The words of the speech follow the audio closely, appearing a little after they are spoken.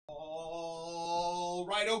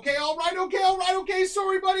okay.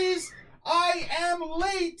 Sorry, buddies. I am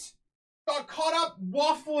late. Got caught up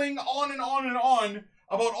waffling on and on and on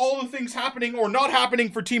about all the things happening or not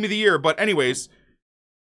happening for Team of the Year. But anyways.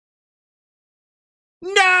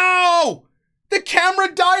 No! The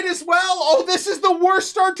camera died as well. Oh, this is the worst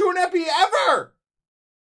start to an epi ever.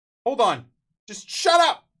 Hold on. Just shut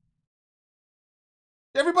up.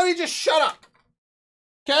 Everybody just shut up.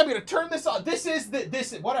 Okay, I'm gonna turn this on. This is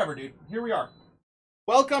whatever, dude. Here we are.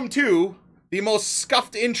 Welcome to the most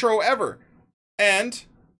scuffed intro ever. And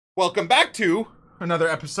welcome back to another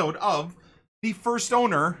episode of The First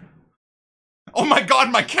Owner. Oh my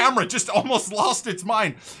god, my camera just almost lost its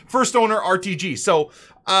mind. First Owner RTG. So,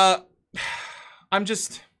 I'm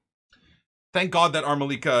just... Thank God that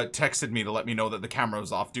Armalika texted me to let me know that the camera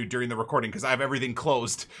was off, dude, during the recording, because I have everything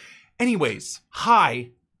closed. Anyways,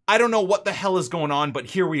 hi. I don't know what the hell is going on, but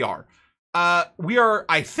here we are. We are,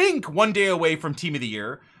 I think, one day away from Team of the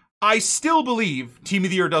Year. I still believe Team of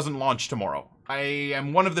the Year doesn't launch tomorrow. I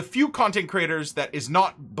am one of the few content creators that is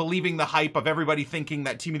not believing the hype of everybody thinking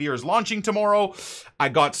that Team of the Year is launching tomorrow. I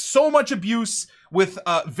got so much abuse with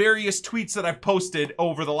various tweets that I've posted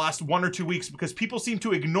over the last 1 or 2 weeks because people seem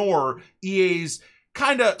to ignore EA's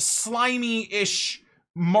kind of slimy-ish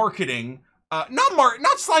marketing.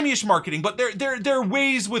 Not slimy-ish marketing, but their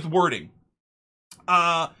ways with wording.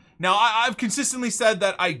 Now, I've consistently said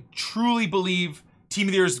that I truly believe Team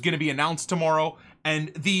of the Year is going to be announced tomorrow,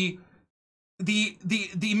 and a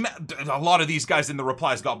lot of these guys in the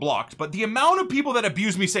replies got blocked, but the amount of people that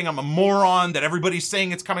abuse me saying I'm a moron, that everybody's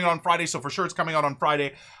saying it's coming out on Friday, so for sure it's coming out on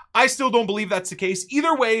Friday, I still don't believe that's the case.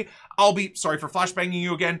 Either way, I'll be, sorry for flashbanging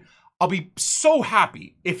you again, I'll be so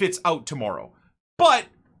happy if it's out tomorrow. But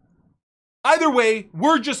either way,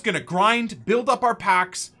 we're just gonna grind, build up our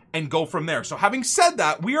packs, and go from there. So having said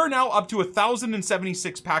that, we are now up to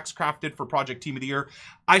 1,076 packs crafted for Project Team of the Year.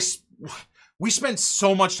 We spent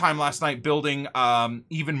so much time last night building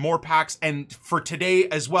even more packs, and for today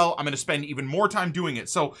as well, I'm going to spend even more time doing it.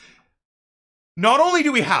 So not only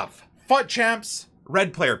do we have FUT Champs,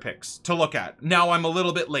 red player picks to look at. Now I'm a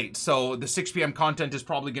little bit late, so the 6 p.m. content is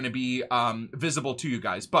probably going to be visible to you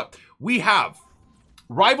guys. But we have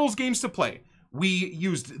Rivals games to play. We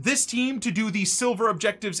used this team to do the silver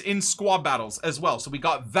objectives in squad battles as well. So we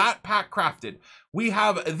got that pack crafted. We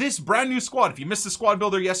have this brand new squad. If you missed the squad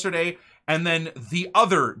builder yesterday, and then the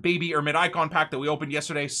other baby or mid-icon pack that we opened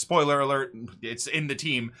yesterday, spoiler alert, it's in the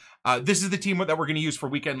team. This is the team that we're going to use for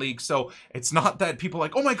Weekend League. So it's not that people are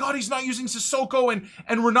like, oh my god, he's not using Sissoko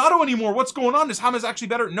and Renato anymore. What's going on? Is Hamas actually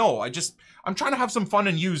better? No, I'm trying to have some fun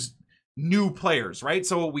and use new players, right?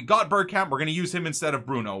 So we got Bergkamp, we're going to use him instead of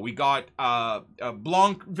Bruno. We got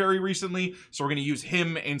Blanc very recently, so we're going to use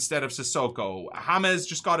him instead of Sissoko. James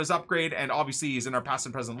just got his upgrade, and obviously he's in our past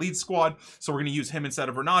and present lead squad, so we're going to use him instead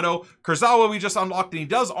of Renato. Kurzawa we just unlocked, and he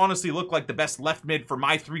does honestly look like the best left mid for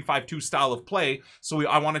my 3-5-2 style of play, so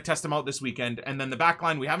I want to test him out this weekend. And then the back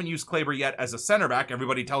line, we haven't used Kleber yet as a center back.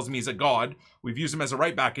 Everybody tells me he's a god. We've used him as a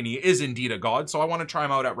right back, and he is indeed a god, so I want to try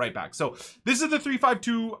him out at right back. So this is the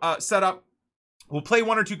 3-5-2 setup. We'll play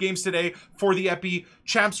 1 or 2 games today for the Epi.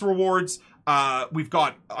 Champs rewards. We've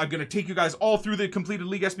got, I'm going to take you guys all through the completed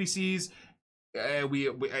League SBCs.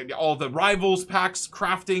 All the Rivals packs,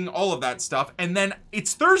 crafting, all of that stuff. And then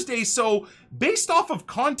it's Thursday, so based off of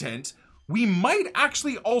content, we might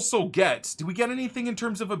actually also get, do we get anything in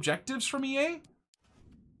terms of objectives from EA?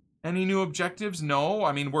 Any new objectives? No.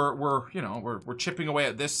 I mean, we're chipping away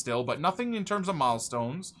at this still, but nothing in terms of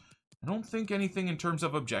milestones. I don't think anything in terms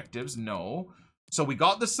of objectives. No. So we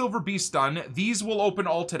got the Silver Beast done. These will open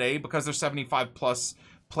all today because they're 75 plus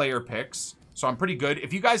player picks. So I'm pretty good.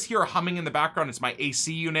 If you guys hear a humming in the background, it's my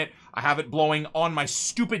AC unit. I have it blowing on my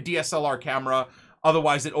stupid DSLR camera.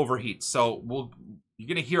 Otherwise it overheats. So you're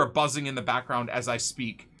going to hear a buzzing in the background as I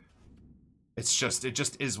speak. It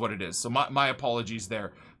just is what it is. So my apologies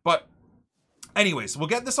there. But anyways, we'll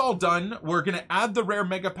get this all done. We're going to add the rare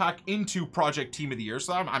mega pack into Project Team of the Year.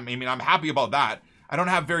 So I'm happy about that. I don't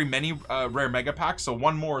have very many rare mega packs, so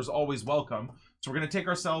 1 more is always welcome. So we're going to take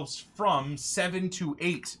ourselves from 7 to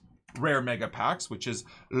 8 rare mega packs, which is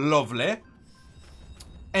lovely.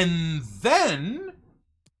 And then,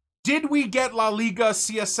 did we get La Liga,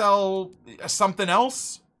 CSL, something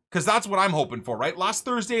else? Because that's what I'm hoping for, right? Last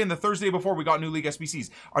Thursday and the Thursday before, we got new League SBCs.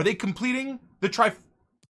 Are they completing the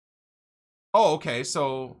Oh, okay,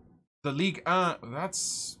 so the League,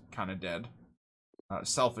 that's kind of dead,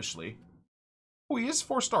 selfishly. Oh, he is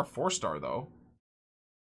 4-star, though.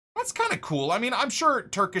 That's kind of cool. I mean, I'm sure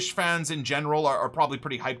Turkish fans in general are probably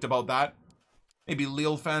pretty hyped about that. Maybe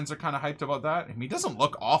Lille fans are kind of hyped about that. I mean, he doesn't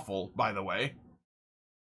look awful, by the way.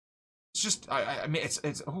 It's just, I mean,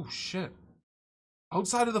 it's, oh shit.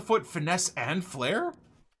 Outside of the foot, finesse and flair?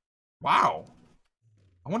 Wow.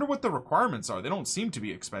 I wonder what the requirements are. They don't seem to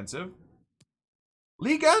be expensive.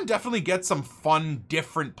 Ligue 1 definitely gets some fun,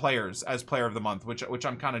 different players as player of the month, which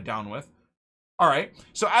I'm kind of down with. All right,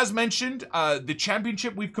 so as mentioned, the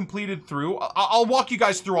championship we've completed through. I'll walk you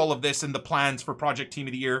guys through all of this and the plans for Project Team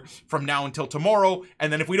of the Year from now until tomorrow.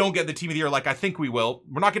 And then if we don't get the Team of the Year like I think we will,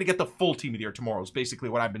 we're not going to get the full Team of the Year tomorrow is basically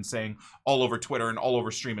what I've been saying all over Twitter and all over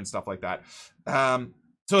stream and stuff like that.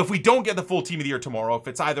 So if we don't get the full Team of the Year tomorrow, if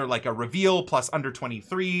it's either like a reveal plus under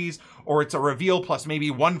 23s, or it's a reveal plus maybe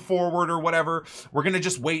one forward or whatever, we're going to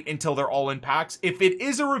just wait until they're all in packs. If it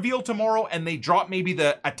is a reveal tomorrow and they drop maybe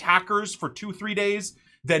the attackers for 2-3 days,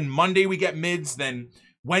 then Monday we get mids, then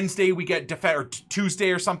Wednesday we get or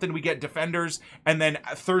Tuesday or something we get defenders, and then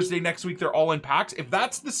Thursday next week they're all in packs. If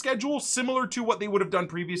that's the schedule, similar to what they would have done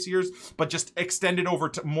previous years, but just extended over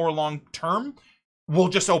to more long term, we'll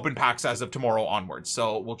just open packs as of tomorrow onwards.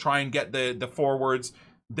 So we'll try and get the forwards.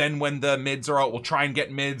 Then when the mids are out, we'll try and get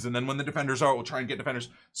mids. And then when the defenders are out, we'll try and get defenders.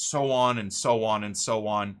 So on and so on and so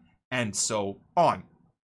on and so on.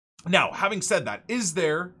 Now, having said that, is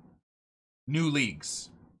there new leagues?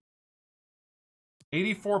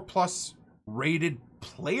 84 plus rated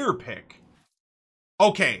player pick.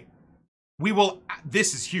 Okay. We will,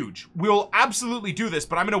 this is huge. We'll absolutely do this,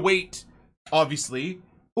 but I'm going to wait, obviously.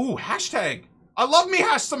 Ooh, hashtag. I love me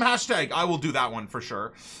some hashtag. I will do that one for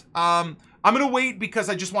sure. I'm gonna wait because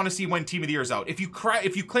I just want to see when Team of the Year is out. If you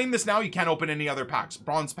claim this now, you can't open any other packs.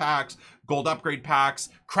 Bronze packs, gold upgrade packs,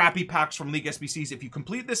 crappy packs from League SBCs. If you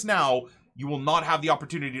complete this now, you will not have the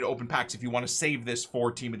opportunity to open packs if you want to save this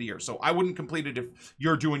for Team of the Year. So I wouldn't complete it if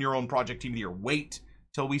you're doing your own Project Team of the Year. Wait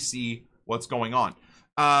till we see what's going on.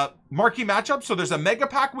 Marquee matchup. So there's a mega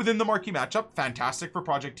pack within the marquee matchup. Fantastic for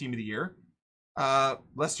Project Team of the Year.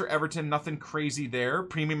 Leicester Everton, nothing crazy there.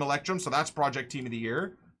 Premium Electrum, so that's Project Team of the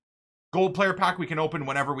Year. Gold player pack we can open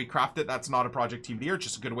whenever we craft it. That's not a Project Team of the Year. It's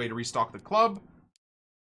just a good way to restock the club.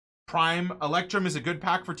 Prime Electrum is a good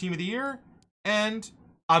pack for Team of the Year. And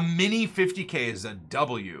a mini 50k is a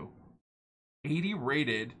W. 80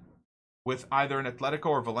 rated with either an Atletico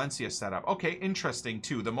or Valencia setup. Okay, interesting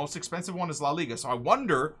too. The most expensive one is La Liga. So I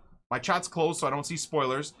wonder, my chat's closed so I don't see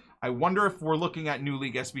spoilers. I wonder if we're looking at new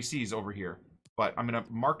league SBCs over here. But I'm going to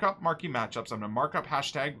mark up marquee matchups. I'm going to mark up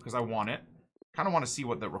hashtag because I want it. Kind of want to see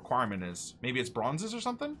what the requirement is. Maybe it's bronzes or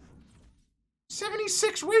something?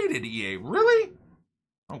 76 rated, EA. Really?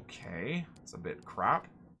 Okay. It's a bit crap.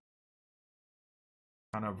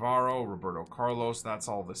 Cannavaro, Roberto Carlos. That's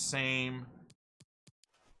all the same.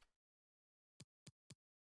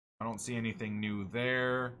 I don't see anything new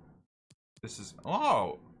there. This is...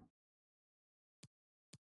 Oh!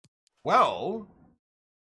 Well...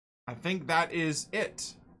 I think that is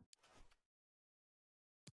it.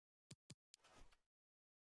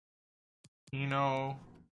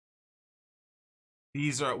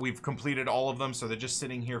 These are, we've completed all of them, so they're just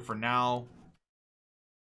sitting here for now.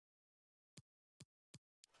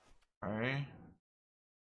 Okay.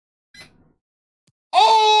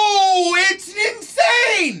 Oh, it's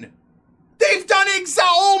insane! They've done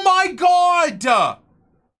oh my god!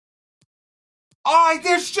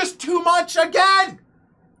 There's just too much again!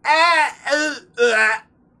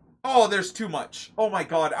 Oh, there's too much. Oh my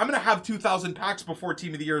god. I'm gonna have 2,000 packs before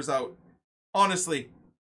Team of the Year is out. Honestly.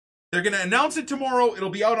 They're gonna announce it tomorrow. It'll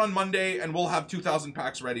be out on Monday, and we'll have 2,000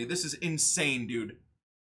 packs ready. This is insane, dude.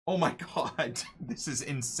 Oh my god. This is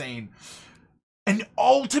insane. An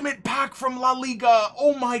ultimate pack from La Liga.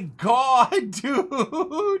 Oh my god, dude.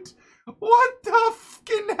 What the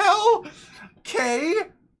fucking hell? Okay.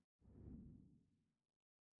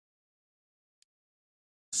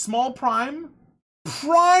 Small prime.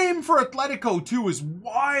 Prime for Atletico, too, is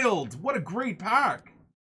wild. What a great pack.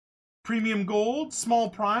 Premium gold, small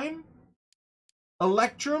prime.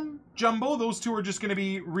 Electrum, jumbo. Those two are just going to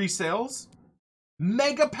be resales.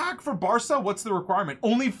 Mega pack for Barca. What's the requirement?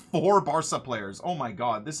 Only 4 Barca players. Oh my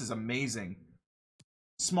god, this is amazing.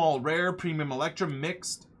 Small rare, premium Electrum,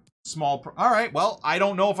 mixed. Small. All right, well, I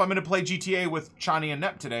don't know if I'm going to play GTA with Chani and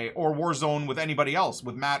Nep today, or Warzone with anybody else,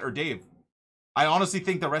 with Matt or Dave. I honestly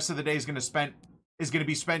think the rest of the day is going to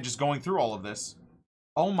be spent just going through all of this.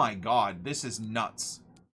 Oh my god, this is nuts.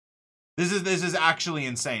 This is actually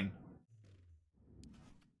insane.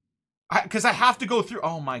 Because I have to go through.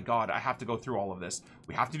 Oh my god, I have to go through all of this.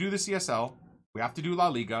 We have to do the CSL. We have to do La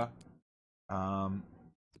Liga.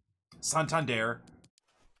 Santander.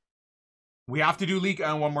 We have to do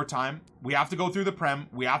Liga one more time. We have to go through the Prem.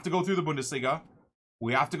 We have to go through the Bundesliga.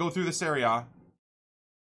 We have to go through the Serie A.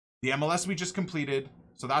 The MLS we just completed,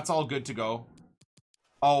 so that's all good to go.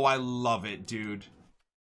 Oh, I love it, dude.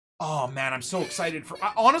 Oh, man, I'm so excited for...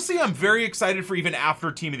 Honestly, I'm very excited for even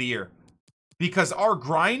after Team of the Year. Because our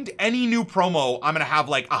grind, any new promo, I'm going to have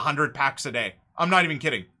like 100 packs a day. I'm not even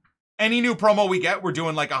kidding. Any new promo we get, we're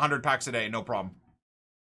doing like 100 packs a day. No problem.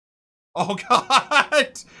 Oh,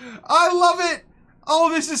 God. I love it.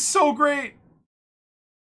 Oh, this is so great.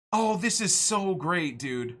 Oh, this is so great,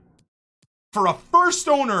 dude. For a first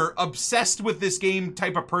owner obsessed with this game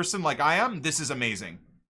type of person like I am, this is amazing.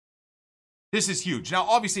 This is huge. Now,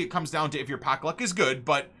 obviously, it comes down to if your pack luck is good,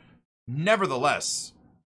 but nevertheless.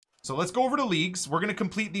 So let's go over to leagues. We're going to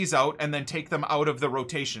complete these out and then take them out of the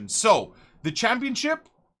rotation. So the championship,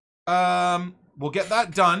 we'll get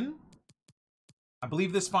that done. I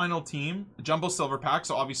believe this final team, the Jumbo Silver Pack.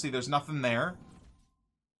 So obviously, there's nothing there.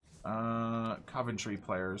 Coventry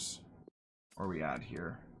players. Where are we at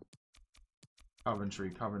here?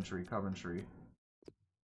 Coventry.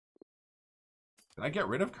 Did I get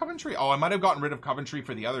rid of Coventry? Oh, I might have gotten rid of Coventry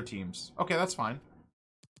for the other teams. Okay, that's fine.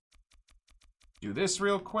 Do this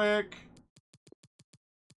real quick.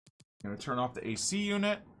 I'm gonna turn off the AC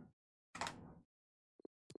unit.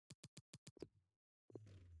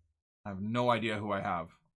 I have no idea who I have.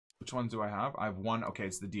 Which ones do I have? I have one. Okay,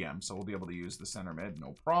 it's the DM, so we'll be able to use the center mid.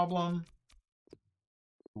 No problem.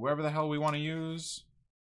 Whoever the hell we want to use.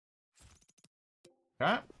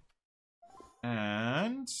 Okay.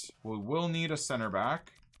 And we will need a center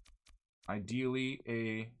back. Ideally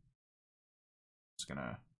a... Just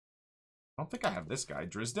gonna... I don't think I have this guy.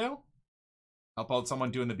 Drisdale? Help out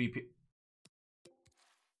someone doing the BP...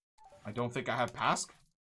 I don't think I have Pask.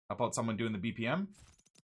 Help out someone doing the BPM.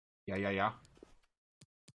 Yeah.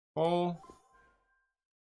 Full.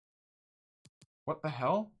 What the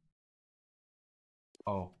hell?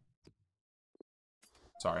 Oh.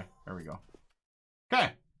 Sorry. There we go.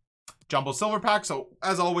 Okay. Jumbo Silver Pack. So,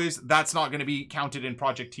 as always, that's not going to be counted in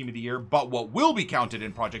Project Team of the Year. But what will be counted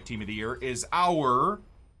in Project Team of the Year is our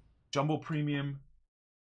Jumbo Premium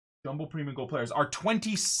Gold Players. Our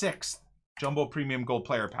 26th Jumbo Premium Gold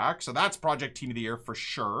Player Pack. So, that's Project Team of the Year for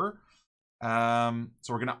sure. So,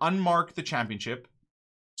 we're going to unmark the championship.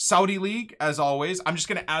 Saudi League, as always. I'm just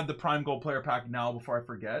going to add the Prime Gold Player Pack now before I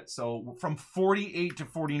forget. So, from 48 to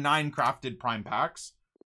 49 crafted Prime Packs.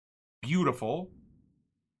 Beautiful.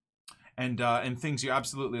 And things you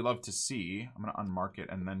absolutely love to see. I'm going to unmark it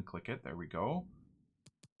and then click it. There we go.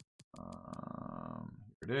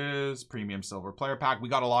 Here it is. Premium Silver Player Pack. We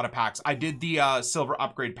got a lot of packs. I did the Silver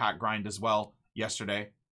Upgrade Pack grind as well yesterday.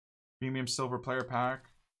 Premium Silver Player Pack.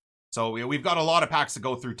 So we've got a lot of packs to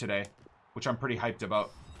go through today, which I'm pretty hyped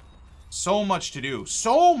about. So much to do.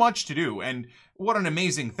 So much to do. And what an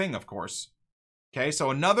amazing thing, of course. Okay,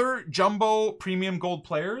 so another Jumbo Premium Gold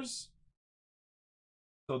Players.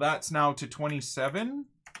 So that's now to 27.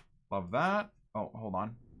 Love that. Oh, hold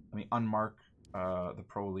on. Let me unmark the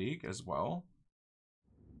Pro League as well.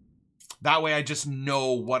 That way I just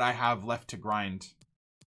know what I have left to grind.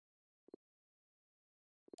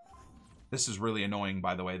 This is really annoying,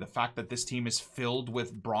 by the way. The fact that this team is filled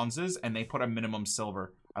with bronzes and they put a minimum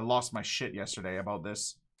silver. I lost my shit yesterday about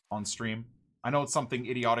this on stream. I know it's something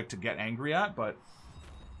idiotic to get angry at, but...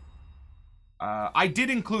 I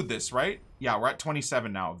did include this, right? Yeah, we're at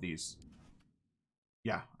 27 now of these.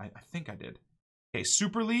 Yeah, I think I did. Okay,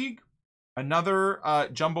 Super League. Another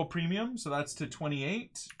Jumbo Premium, so that's to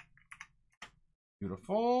 28.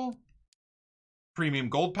 Beautiful. Premium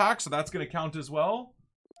Gold Pack, so that's going to count as well.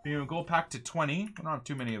 Premium Gold Pack to 20. I don't have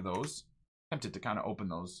too many of those. Tempted to kind of open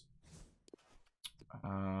those.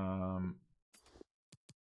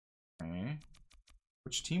 Okay.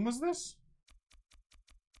 Which team was this?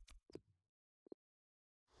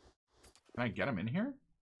 Can I get him in here?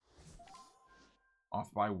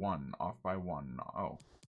 Off by one. Off by one. Oh.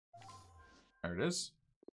 There it is.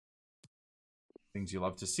 Things you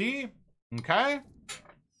love to see. Okay.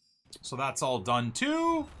 So that's all done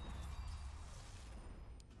too.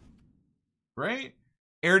 Great.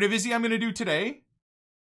 Eredivisie I'm going to do today.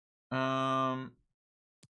 And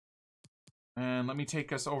let me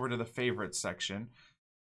take us over to the favorites section.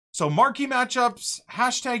 So marquee matchups,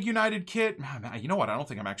 hashtag United kit. Man, you know what? I don't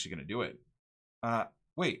think I'm actually going to do it.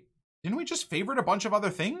 Wait, didn't we just favorite a bunch of other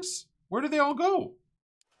things? Where did they all go?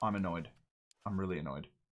 I'm annoyed. I'm really annoyed.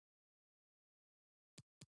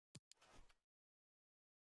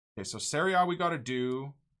 Okay, so Serie A we got to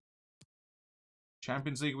do.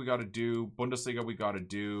 Champions League we got to do. Bundesliga we got to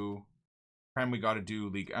do. Prem we got to do.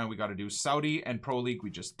 League and we got to do. Saudi and Pro League we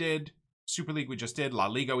just did. Super League we just did. La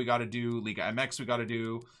Liga we got to do. Liga MX we got to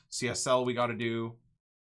do. CSL we got to do.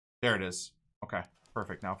 There it is. Okay,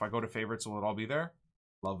 perfect. Now if I go to favorites, will it all be there?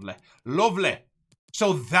 Lovely. Lovely.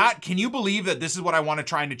 So that, can you believe that this is what I want to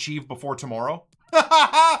try and achieve before tomorrow?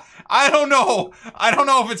 I don't know. I don't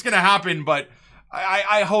know if it's going to happen, but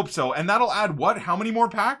I hope so. And that'll add what? How many more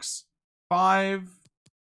packs? 5.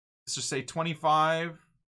 Let's just say 25,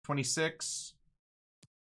 26,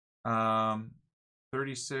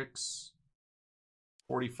 36,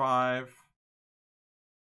 45,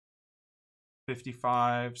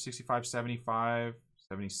 55, 65, 75,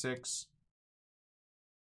 76,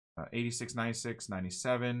 86, 96,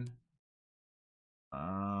 97.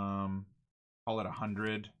 Call it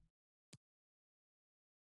 100.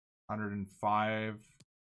 105.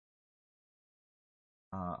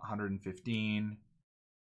 115.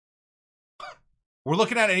 We're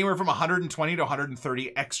looking at anywhere from 120 to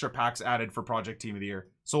 130 extra packs added for Project Team of the Year.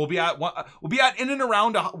 So we'll be at in and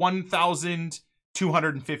around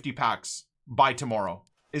 1,250 packs by tomorrow.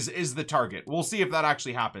 Is the target. We'll see if that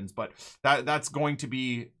actually happens, but that's going to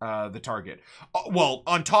be the target. Well,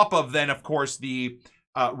 on top of then, of course, the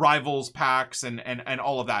rivals packs and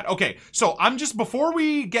all of that. Okay, so I'm just, before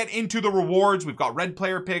we get into the rewards, we've got red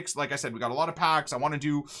player picks. Like I said, we got a lot of packs. I want to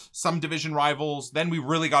do some division rivals. Then we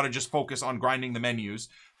really got to just focus on grinding the menus.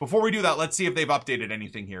 Before we do that, let's see if they've updated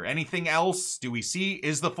anything here. Anything else? Do we see?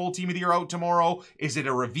 Is the full Team of the Year out tomorrow? Is it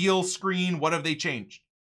a reveal screen? What have they changed?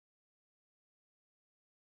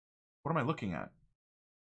 What am I looking at?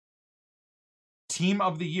 Team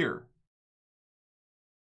of the Year.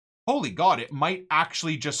 Holy God, it might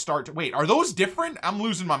actually just start to... Wait, are those different? I'm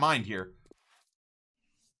losing my mind here.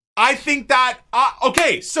 I think that...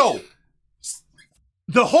 okay, so...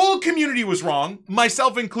 The whole community was wrong,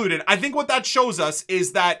 myself included. I think what that shows us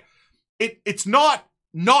is that it's not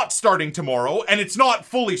starting tomorrow, and it's not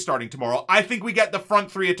fully starting tomorrow. I think we get the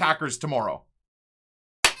front 3 attackers tomorrow.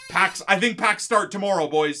 I think packs start tomorrow,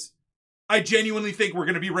 boys. I genuinely think we're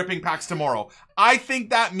going to be ripping packs tomorrow. I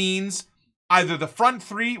think that means either the front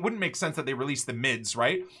 3, wouldn't make sense that they release the mids,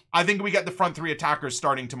 right? I think we get the front 3 attackers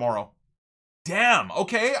starting tomorrow. Damn,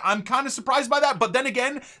 okay, I'm kind of surprised by that, but then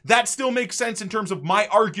again, that still makes sense in terms of my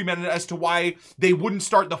argument as to why they wouldn't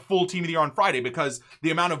start the full Team of the Year on Friday, because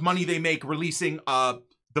the amount of money they make releasing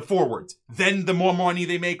the forwards, then the more money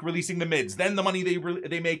they make releasing the mids, then the money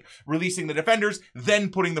they make releasing the defenders, then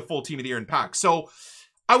putting the full Team of the Year in packs. So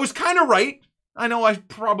I was kind of right. I know I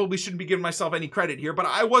probably shouldn't be giving myself any credit here, but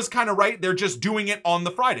I was kind of right. They're just doing it on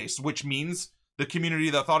the Fridays, which means the community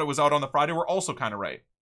that thought it was out on the Friday were also kind of right.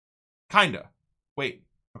 Kinda. Wait.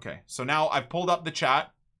 Okay. So now I've pulled up the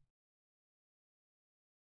chat.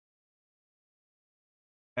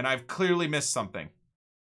 And I've clearly missed something.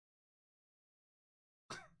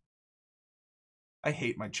 I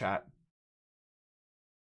hate my chat.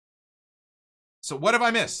 So what have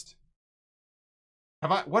I missed?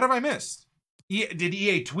 What have I missed? Did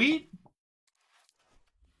EA tweet?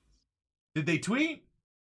 Did they tweet?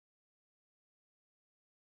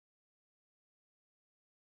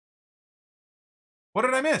 What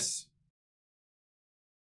did I miss?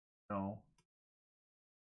 No.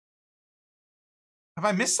 Have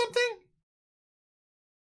I missed something?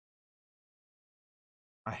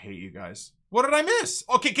 I hate you guys. What did I miss?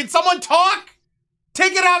 Okay, can someone talk?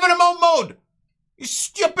 Take it out of emote mode. You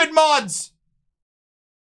stupid mods.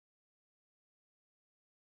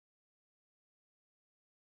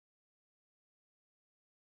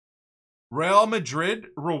 Real Madrid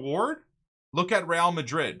reward? Look at Real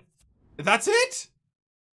Madrid. That's it?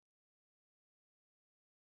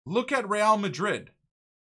 Look at Real Madrid.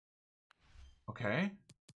 Okay.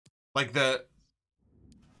 Like the...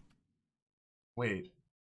 Wait.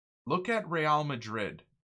 Look at Real Madrid.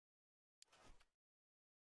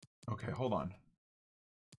 Okay, hold on.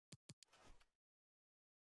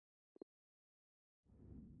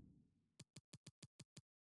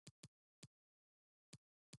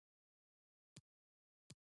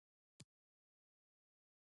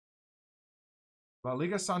 La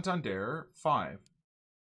Liga Santander, 5.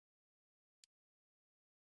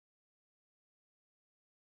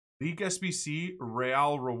 League SBC,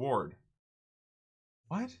 Real reward.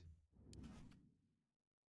 What?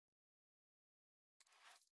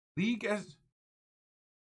 League as...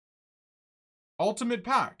 Ultimate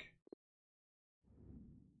pack.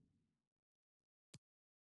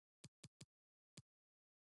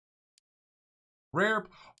 Rare...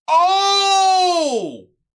 Oh!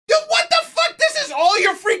 Dude, what the fuck? This is all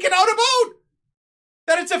you're freaking out about?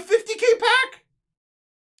 That it's a 50k pack?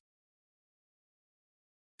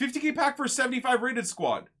 50k pack for a 75 rated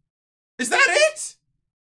squad. Is that it?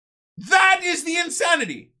 That is the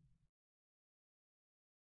insanity.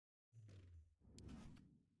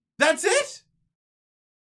 That's it?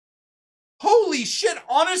 Holy shit.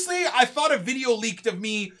 Honestly, I thought a video leaked of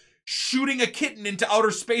me shooting a kitten into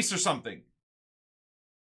outer space or something.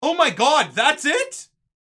 Oh my god, that's it?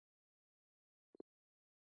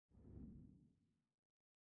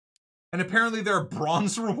 And apparently there are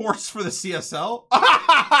bronze rewards for the CSL.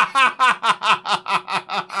 I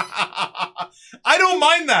don't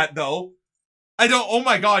mind that though. I don't. Oh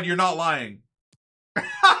my god, you're not lying.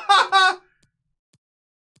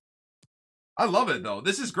 I love it though.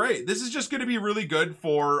 This is great. This is just going to be really good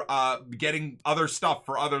for getting other stuff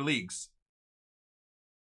for other leagues.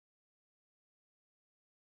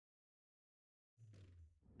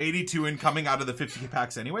 $82 incoming out of the 50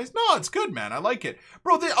 packs anyways. No, it's good, man. I like it.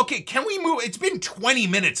 Bro, okay, can we move? It's been 20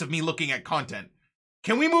 minutes of me looking at content.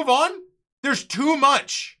 Can we move on? There's too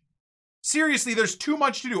much. Seriously, there's too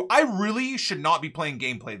much to do. I really should not be playing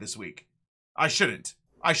gameplay this week. I shouldn't.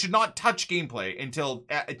 I should not touch gameplay until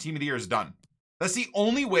Team of the Year is done. That's the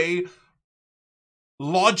only way,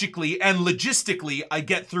 logically and logistically, I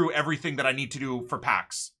get through everything that I need to do for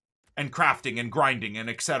packs and crafting and grinding and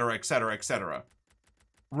etc, etc, etc.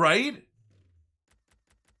 Right?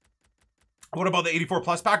 What about the 84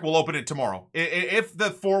 plus pack? We'll open it tomorrow. If the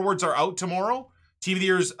forwards are out tomorrow, Team of the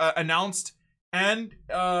Year's announced, and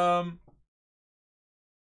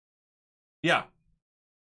yeah,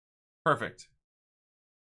 perfect.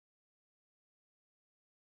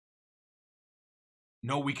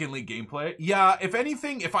 No Weekend League gameplay? Yeah, if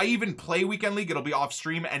anything, if I even play Weekend League, it'll be off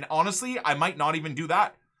stream, and honestly, I might not even do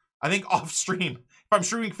that. I think off stream, if I'm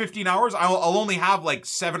streaming 15 hours, I'll only have like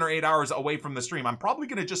 7 or 8 hours away from the stream. I'm probably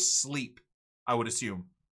gonna just sleep, I would assume.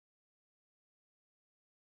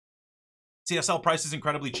 CSL price is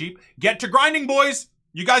incredibly cheap. Get to grinding, boys!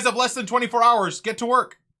 You guys have less than 24 hours. Get to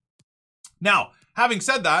work. Now, having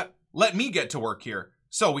said that, let me get to work here.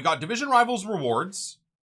 So we got Division Rivals rewards.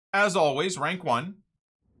 As always, rank 1,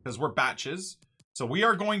 because we're batches. So we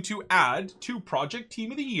are going to add to Project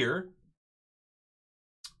Team of the Year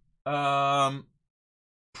 2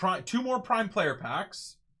 more Prime Player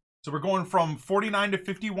Packs. So we're going from 49 to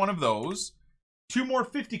 51 of those. 2 more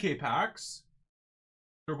 50k packs.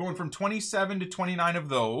 So we're going from 27 to 29 of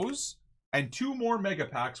those. And 2 more Mega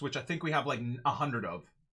Packs, which I think we have like 100 of.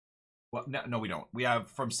 Well, no, we don't. We have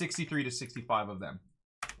from 63 to 65 of them.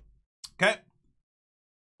 Okay.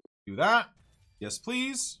 Do that. Yes,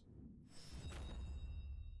 please.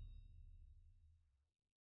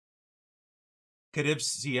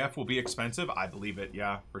 Kadiv's CF will be expensive. I believe it.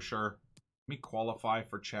 Yeah, for sure. Let me qualify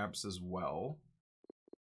for champs as well.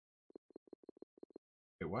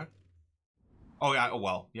 Wait, what? Oh, yeah. Oh,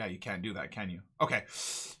 well. Yeah, you can't do that, can you? Okay.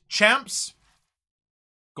 Champs.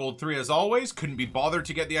 Gold 3 as always. Couldn't be bothered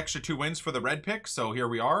to get the extra 2 wins for the red pick, so here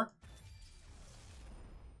we are.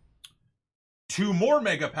 2 more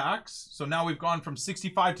mega packs. So now we've gone from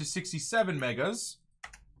 65 to 67 megas.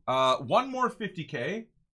 1 more 50k.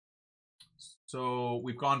 So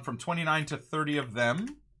we've gone from 29 to 30 of them.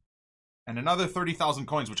 And another 30,000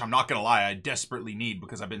 coins, which I'm not going to lie, I desperately need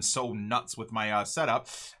because I've been so nuts with my setup.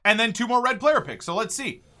 And then 2 more red player picks. So let's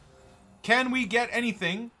see. Can we get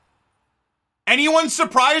anything? Anyone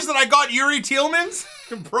surprised that I got Yuri Tielemans?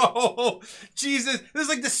 Bro, Jesus. This is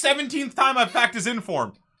like the 17th time I've packed his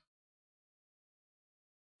inform.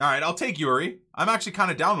 All right, I'll take Yuri. I'm actually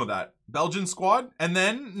kind of down with that. Belgian squad. And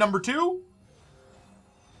then number 2.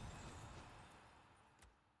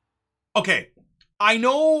 Okay, I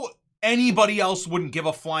know anybody else wouldn't give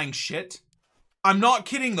a flying shit. I'm not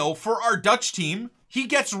kidding, though. For our Dutch team, he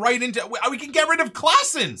gets right into... We can get rid of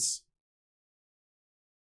Klaasens.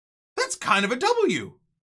 That's kind of a W.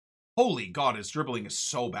 Holy God, his dribbling is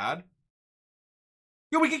so bad.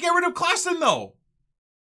 Yo, we can get rid of Klaassen, though.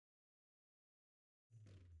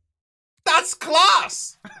 That's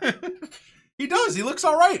class. He does. He looks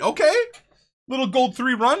all right. Okay. Little gold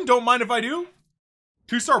 3 run. Don't mind if I do.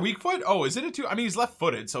 2-star weak foot. Oh, is it a 2? I mean, he's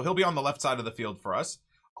left-footed, so he'll be on the left side of the field for us.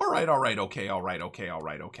 All right. All right. Okay. All right. Okay. All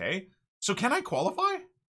right. Okay. So can I qualify?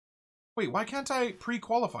 Wait, why can't I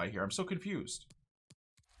pre-qualify here? I'm so confused.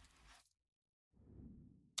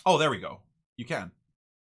 Oh, there we go. You can.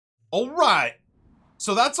 All right.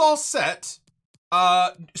 So that's all set.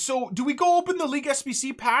 So do we go open the League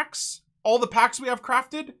SBC packs? All the packs we have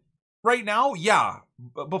crafted right now? Yeah.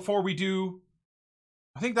 Before we do,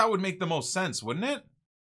 I think that would make the most sense, wouldn't it?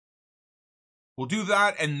 We'll do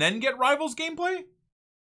that and then get Rivals gameplay?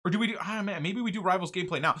 Or do we do, man, maybe we do Rivals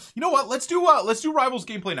gameplay now. You know what? Let's do Rivals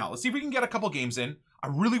gameplay now. Let's see if we can get a couple games in. I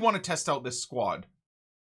really want to test out this squad.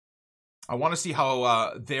 I want to see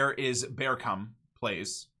how there is Bearcom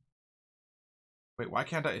plays. Wait, why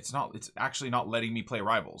can't I? It's actually not letting me play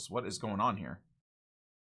Rivals. What is going on here?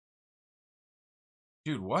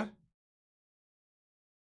 Dude, what?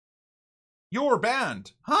 You're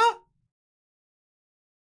banned. Huh?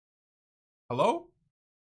 Hello?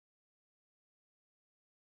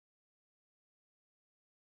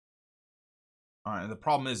 All right, the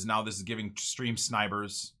problem is now this is giving stream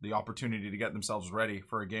snipers the opportunity to get themselves ready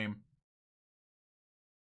for a game.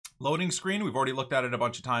 Loading screen, we've already looked at it a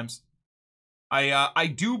bunch of times.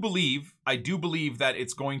 I do believe that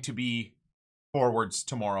it's going to be forwards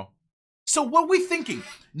tomorrow. So what are we thinking?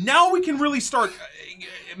 Now we can really start,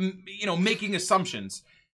 you know, making assumptions.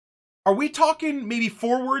 Are we talking maybe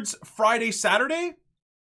forwards Friday, Saturday?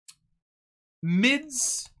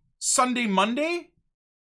 Mids Sunday, Monday?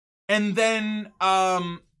 And then,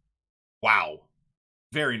 wow.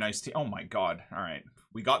 Very nice team. Oh my God. All right.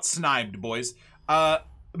 We got sniped, boys.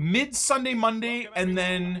 Mid Sunday, Monday, and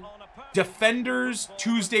then defenders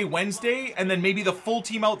Tuesday, Wednesday, and then maybe the full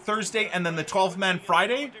team out Thursday, and then the 12th man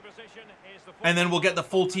Friday. And then we'll get the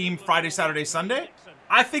full team Friday, Saturday, Sunday.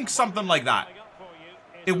 I think something like that.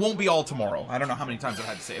 It won't be all tomorrow. I don't know how many times I've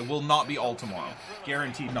had to say. It will not be all tomorrow.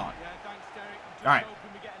 Guaranteed not. All right.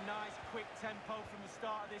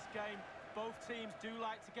 Both teams do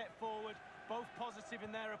like to get forward, both positive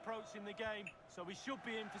in their approach in the game, so we should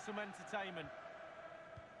be in for some entertainment.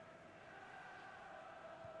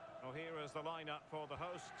 Well, here is the lineup for the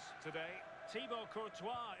hosts today. Thibaut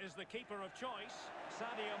Courtois is the keeper of choice.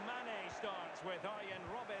 Sadio Mane starts with Arjen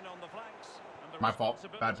Robben on the flanks. And the My fault.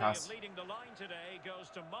 Bad pass. of leading the line today goes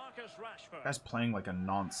to Marcus Rashford. Guy's playing like a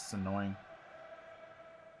nonce. It's annoying.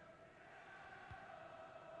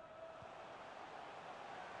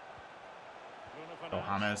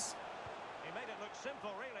 Oh, James. He made it look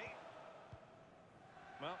simple, really.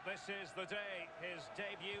 Well, this is the day, his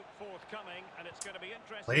debut forthcoming, and it's going to be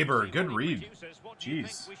interesting. Labor, good read. What do you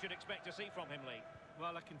think we should expect to see from him, Lee?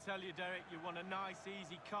 Well, I can tell you, Derek, you want a nice,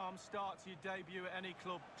 easy, calm start to your debut at any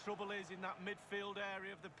club. Trouble is, in that midfield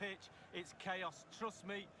area of the pitch, it's chaos. Trust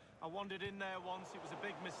me, I wandered in there once. It was a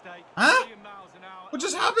big mistake. Huh? Miles an hour. What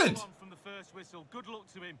just happened? From the first whistle. Good luck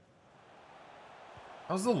to him.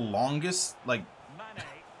 That was the longest, like, Mane.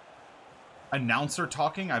 announcer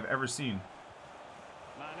talking I've ever seen.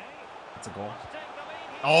 Mane. That's a goal.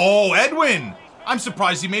 Oh, Edwin! I'm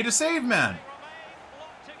surprised he made a save, man.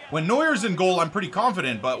 When Neuer's in goal, I'm pretty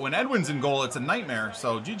confident, but when Edwin's in goal, it's a nightmare.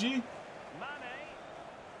 So, GG.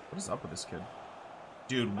 What is up with this kid?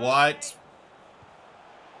 Dude, what?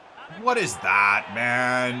 What is that,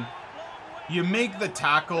 man? You make the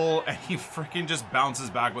tackle, and he freaking just bounces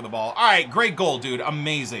back with the ball. All right, great goal, dude.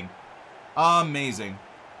 Amazing. Amazing.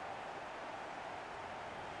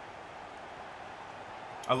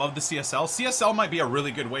 I love the CSL. CSL might be a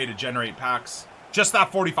really good way to generate packs. Just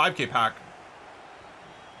that 45K pack.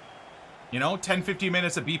 You know, 10-15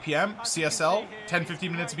 minutes of BPM, CSL.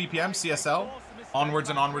 10-15 minutes of BPM, CSL. Onwards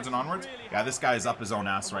and onwards and onwards. Yeah, this guy is up his own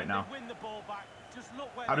ass right now.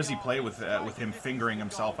 How does he play with him fingering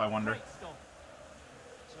himself, I wonder?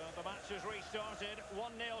 So the match has restarted.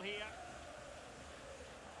 1-0 here.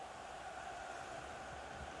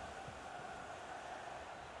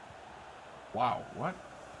 Wow, what?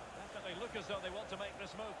 Definitely look as though they want to make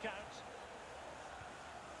this move count.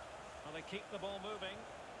 Well, they keep the ball moving.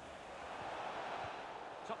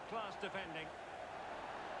 Top class defending.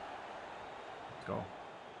 Let's go.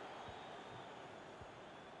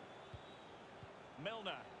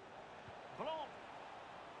 Milner. Blanc.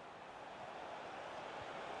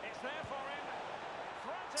 It's there for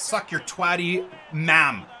him. Suck your twatty,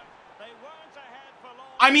 ma'am.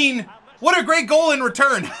 I mean, what a great goal in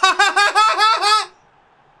return.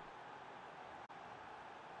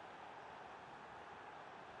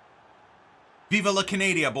 Viva la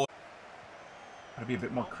Canadia, boy. Gotta be a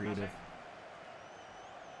bit more creative.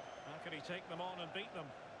 How can he take them on and beat them?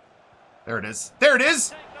 There it is. There it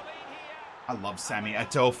is. I love Sammy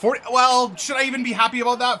Eto'o. 40. Well, should I even be happy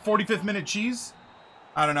about that? 45th minute cheese?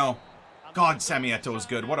 I don't know. God, Sammy Eto'o is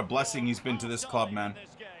good. What a blessing he's been to this club, man.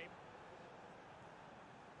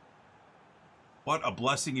 What a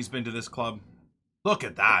blessing he's been to this club. Look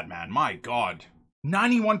at that, man. My God.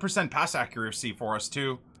 91% pass accuracy for us,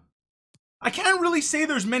 too. I can't really say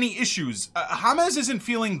there's many issues. James isn't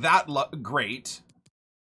feeling that great.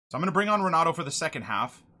 So I'm going to bring on Renato for the second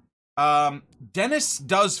half. Dennis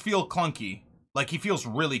does feel clunky. Like, he feels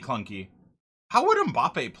really clunky. How would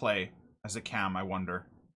Mbappe play as a cam, I wonder?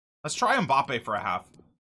 Let's try Mbappe for a half.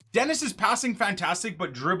 Dennis is passing fantastic,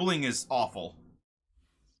 but dribbling is awful.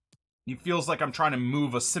 He feels like I'm trying to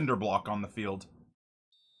move a cinder block on the field.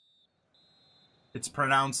 It's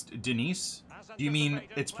pronounced Denise? Do you mean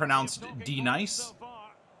it's pronounced D-nice?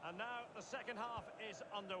 And now the second half is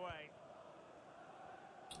underway.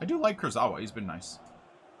 I do like Kurzawa. He's been nice.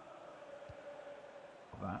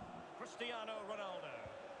 Love that. Cristiano Ronaldo.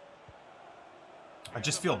 I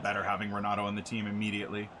just feel better having Renato on the team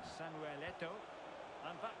immediately. Samuel Eto'o.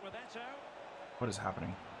 And back with Eto'o. What is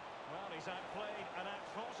happening? Well, he's outplayed and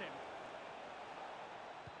outfought him.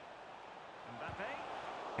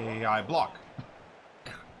 Mbappe. AI block.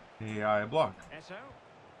 AI block. Eto'o.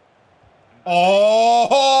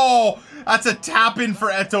 Oh, that's a tap in for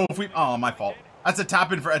Eto'o if we... Oh, my fault. That's a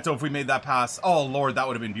tap in for Eto'o if we made that pass. Oh, Lord, that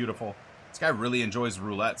would have been beautiful. This guy really enjoys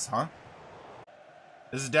roulettes, huh?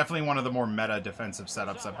 This is definitely one of the more meta defensive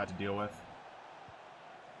setups I've had to deal with.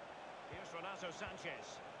 Here's Renato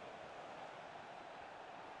Sanchez.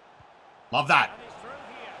 Love that. And he's through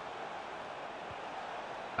here.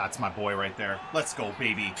 That's my boy right there. Let's go,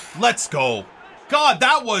 baby. Let's go. God,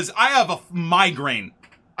 that was... I have a migraine.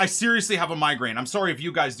 I seriously have a migraine. I'm sorry if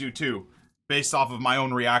you guys do too, based off of my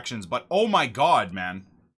own reactions, but oh my God, man.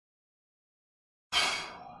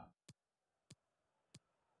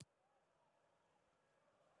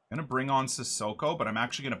 Gonna bring on Sissoko, but I'm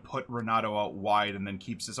actually gonna put Renato out wide and then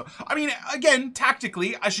keep Sissoko. I mean, again,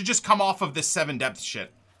 tactically, I should just come off of this 7 depth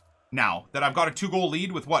shit. Now that I've got a 2-goal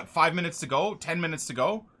lead with what, 5 minutes to go, 10 minutes to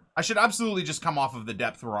go, I should absolutely just come off of the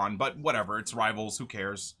depth we're on, but whatever, it's rivals, who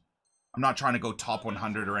cares? I'm not trying to go top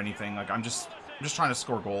 100 or anything. Like, I'm just trying to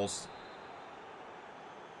score goals.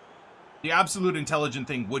 The absolute intelligent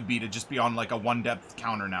thing would be to just be on like a 1-depth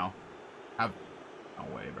counter now. No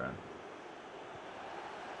way, Brad.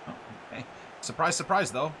 Oh, okay. Surprise,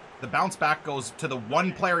 surprise, though. The bounce back goes to the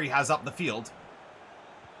one player he has up the field.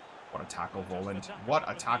 What a tackle, Voland. What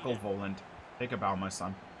a tackle, Voland. Take a bow, my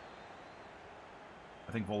son.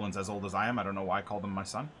 I think Voland's as old as I am. I don't know why I called him my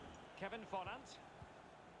son. Kevin Fonant.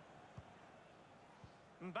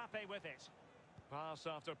 Mbappe with it. Pass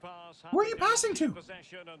after pass. Where are you passing to?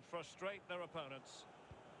 Possession and frustrate their opponents.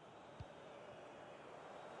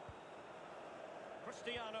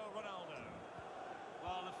 Cristiano Ronaldo.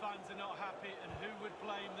 Well, the fans are not happy, and who would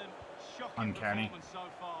blame them? Shocking Uncanny. performance so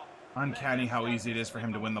far. Uncanny how easy it is for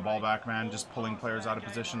him to win the ball back, man. Just pulling players out of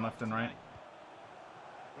position left and right.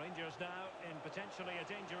 Rangers now in potentially a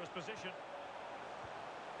dangerous position.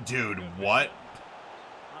 Dude, what?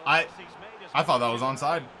 I thought that was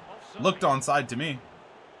onside. Looked onside to me.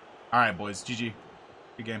 Alright, boys. GG.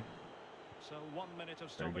 Good game. So 1 minute of Very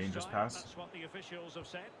stoppage dangerous time. pass. That's what the officials have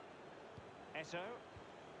said. Eto'o.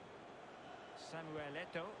 Samuel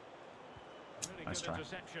Eto'o. Really Nice good try.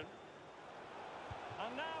 interception.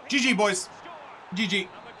 And now GG, boys. GG. And the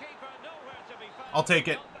keeper nowhere to be found. I'll take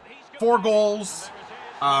it. Not that he's 4 good. goals.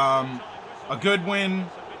 A good win.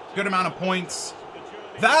 Good amount of points.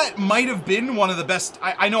 That might have been one of the best...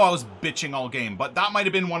 I know I was bitching all game, but that might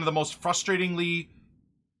have been one of the most frustratingly,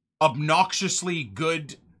 obnoxiously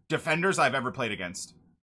good defenders I've ever played against.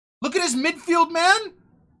 Look at his midfield, man!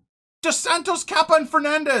 Dos Santos, Kappa, and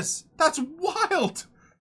Fernandez. That's wild!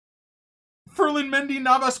 Ferland, Mendy,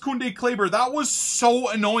 Navas, Koundé, Kleber. That was so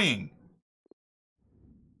annoying.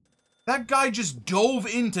 That guy just dove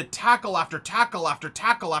into tackle after tackle after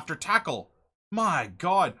tackle after tackle. My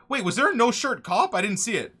God. Wait, was there a no-shirt cop? I didn't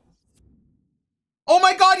see it. Oh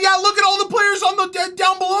my God, yeah, look at all the players on the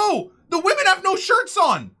down below. The women have no shirts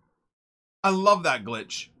on. I love that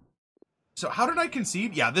glitch. So how did I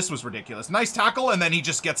concede? Yeah, this was ridiculous. Nice tackle, and then he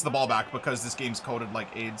just gets the ball back because this game's coded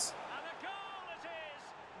like AIDS.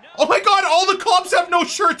 Oh my God, all the cops have no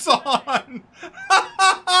shirts on.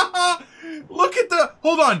 Look at the...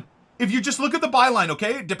 Hold on. If you just look at the byline,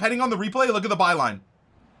 okay? Depending on the replay, look at the byline.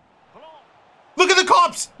 Look at the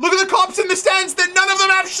cops! Look at the cops in the stands that none of them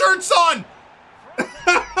have shirts on!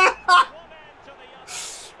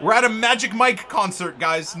 We're at a Magic Mike concert,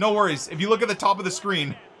 guys. No worries. If you look at the top of the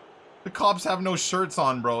screen, the cops have no shirts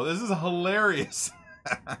on, bro. This is hilarious.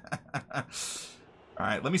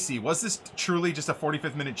 Alright, let me see. Was this truly just a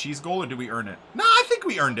 45th minute cheese goal, or did we earn it? No, I think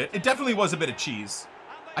we earned it. It definitely was a bit of cheese.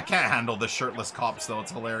 I can't handle the shirtless cops, though.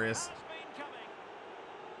 It's hilarious.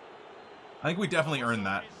 I think we definitely earned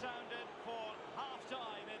that.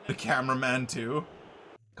 The cameraman too.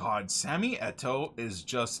 God, Sammy Eto'o is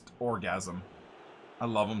just orgasm. I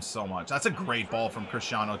love him so much. That's a great ball from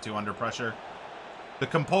Cristiano too under pressure. The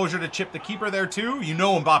composure to chip the keeper there too. You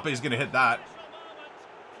know Mbappe's gonna hit that.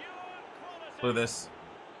 Look at this.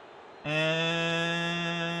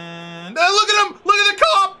 And look at him! Look at the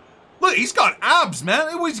cop! Look, he's got abs,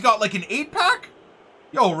 man. He's got like an 8-pack.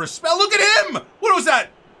 Yo, respect. Look at him! What was that?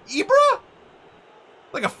 Ibra?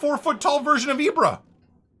 Like a 4-foot tall version of Ibra.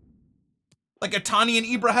 Like Atani and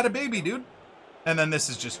Ibra had a baby, dude. And then this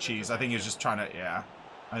is just cheese. I think he was just trying to, yeah.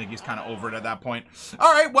 I think he's kind of over it at that point.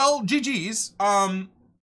 All right, well, GG's.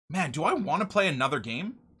 Man, do I want to play another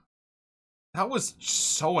game? That was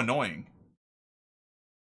so annoying.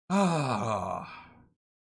 Ah,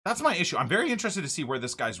 that's my issue. I'm very interested to see where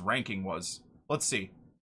this guy's ranking was. Let's see.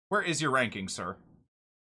 Where is your ranking, sir?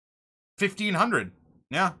 1500.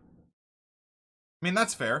 Yeah. I mean,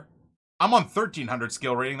 that's fair. I'm on 1300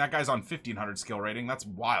 skill rating. That guy's on 1500 skill rating. That's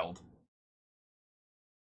wild.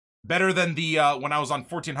 Better than the when I was on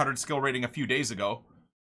 1400 skill rating a few days ago.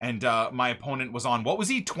 And my opponent was on, what was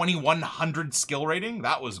he? 2100 skill rating?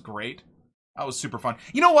 That was great. That was super fun.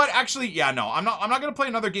 You know what? Actually, yeah, no. I'm not going to play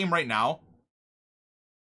another game right now.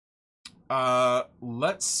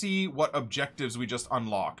 Let's see what objectives we just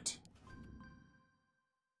unlocked.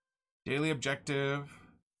 Daily objective.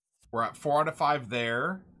 We're at 4 out of 5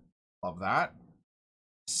 there. Love that.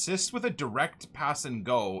 Assist with a direct pass and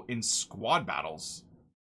go in squad battles.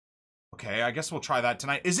 Okay, I guess we'll try that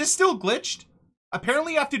tonight. Is this still glitched?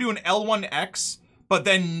 Apparently you have to do an L1X, but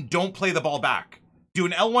then don't play the ball back. Do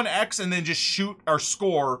an L1X and then just shoot or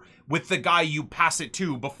score with the guy you pass it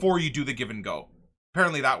to before you do the give and go.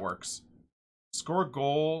 Apparently that works. Score a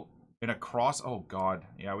goal in a cross. Oh, God.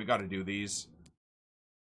 Yeah, we got to do these.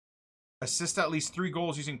 Assist at least 3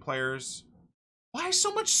 goals using players. Why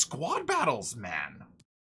so much squad battles, man?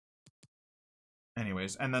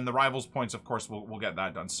 Anyways, and then the rivals points, of course, we'll get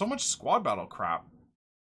that done. So much squad battle crap.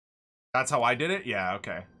 That's how I did it? Yeah,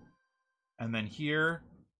 okay. And then here,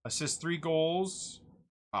 assist 3 goals.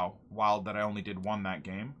 Oh, wild that I only did 1 that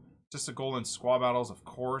game. Just a goal in squad battles, of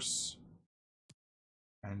course.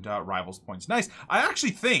 And rivals points. Nice. I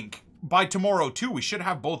actually think by tomorrow, too, we should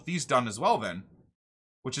have both these done as well then.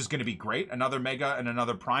 Which is going to be great. Another Mega and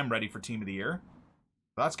another Prime ready for Team of the Year.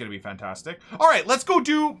 That's going to be fantastic. All right, let's go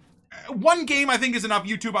do... 1 game I think is enough,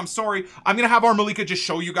 YouTube. I'm sorry. I'm going to have our Malika just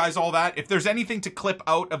show you guys all that. If there's anything to clip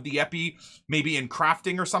out of the Epi, maybe in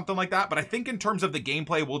crafting or something like that. But I think in terms of the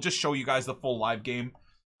gameplay, we'll just show you guys the full live game.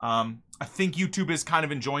 I think YouTube is kind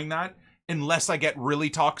of enjoying that. Unless I get really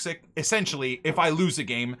toxic. Essentially, if I lose a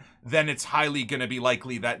game, then it's highly going to be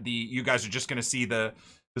likely that you guys are just going to see the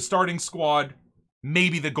starting squad,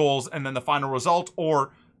 maybe the goals, and then the final result.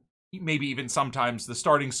 Or... maybe even sometimes the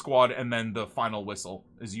starting squad and then the final whistle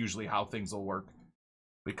is usually how things will work.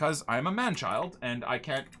 Because I'm a man-child and I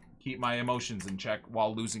can't keep my emotions in check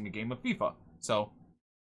while losing a game of FIFA. So,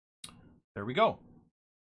 there we go.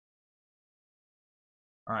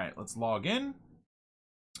 Alright, let's log in.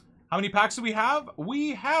 How many packs do we have?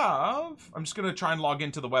 We have... I'm just going to try and log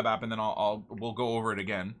into the web app and then we'll go over it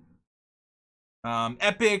again.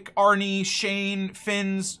 Epic, Arnie, Shane,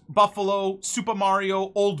 Finns, Buffalo, Super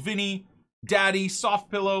Mario, Old Vinny, Daddy, Soft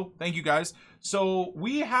Pillow. Thank you guys. So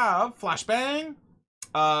we have Flashbang,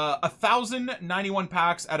 1,091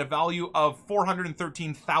 packs at a value of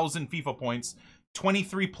 413,000 FIFA points,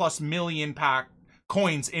 23+ million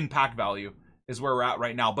coins in pack value is where we're at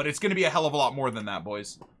right now. But it's going to be a hell of a lot more than that,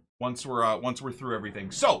 boys. Once we're through everything.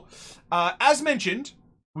 So, as mentioned.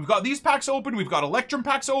 We've got these packs open, we've got Electrum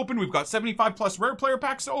packs open, we've got 75+ rare player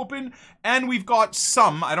packs open, and we've got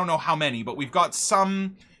some, I don't know how many, but we've got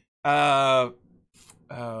some, silver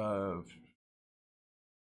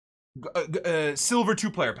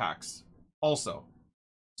 2-player packs also.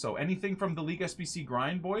 So anything from the League SBC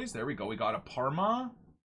grind, boys, there we go. We got a Parma,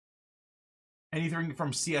 anything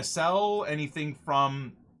from CSL, anything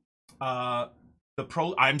from, the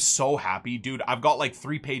Pro... I'm so happy, dude. I've got like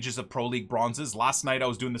 3 pages of Pro League bronzes. Last night I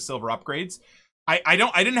was doing the silver upgrades. I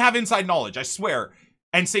didn't have inside knowledge, I swear.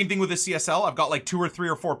 And same thing with the CSL. I've got like 2 or 3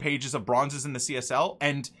 or 4 pages of bronzes in the CSL.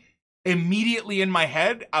 And immediately in my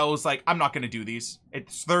head, I was like, I'm not going to do these.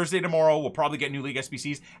 It's Thursday tomorrow. We'll probably get new League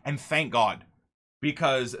SBCs. And thank God.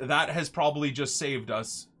 Because that has probably just saved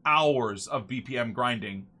us hours of BPM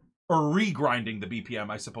grinding. Or re-grinding the BPM,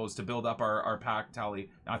 I suppose, to build up our pack tally.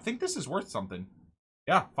 Now, I think this is worth something.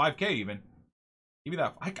 Yeah, 5K even. Give me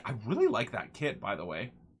that. I really like that kit, by the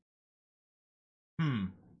way. I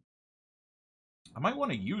might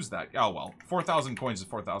want to use that. Oh, well. 4,000 coins is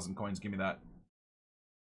 4,000 coins. Give me that.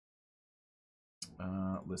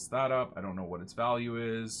 List that up. I don't know what its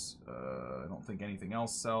value is. I don't think anything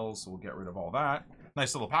else sells, so we'll get rid of all that.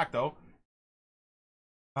 Nice little pack, though.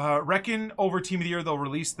 Reckon over Team of the Year they'll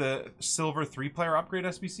release the silver 3-player upgrade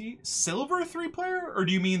SBC? Silver 3-player? Or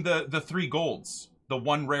do you mean the 3 golds? The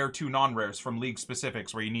 1 rare, 2 non-rares from League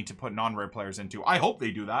Specifics where you need to put non-rare players into. I hope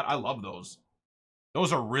they do that. I love those.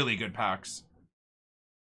 Those are really good packs.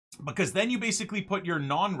 Because then you basically put your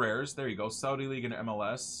non-rares. There you go. Saudi League and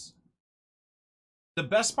MLS. The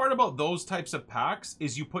best part about those types of packs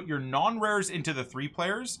is you put your non-rares into the 3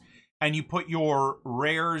 players and you put your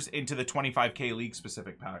rares into the 25K League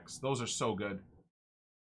Specific packs. Those are so good.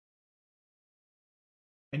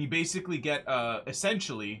 And you basically get,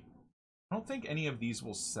 essentially... I don't think any of these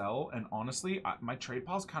will sell, and honestly, my trade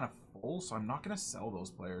pile's kind of full, so I'm not going to sell those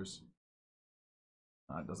players.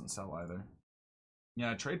 It doesn't sell either.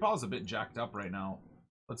 Yeah, trade pile's a bit jacked up right now.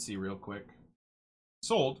 Let's see real quick.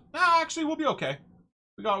 Sold. Nah, actually, we'll be okay.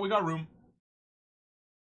 We got room.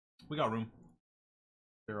 We got room.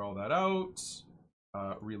 Clear all that out.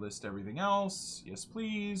 Relist everything else. Yes,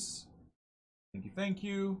 please. Thank you, thank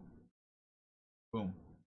you. Boom.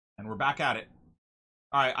 And we're back at it.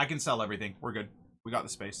 All right, I can sell everything. We're good. We got the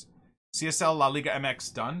space. CSL La Liga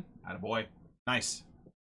MX done. Attaboy. Nice.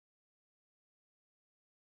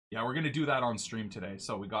 Yeah, we're going to do that on stream today.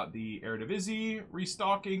 So we got the Eredivisie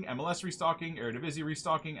restocking, MLS restocking, Eredivisie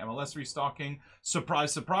restocking, MLS restocking.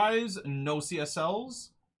 Surprise, surprise. No CSLs.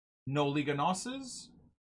 No Liga NOSes.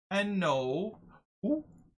 And no... Ooh.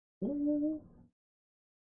 Ooh.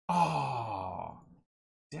 Oh.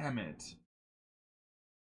 Damn it.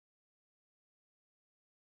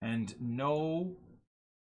 And no...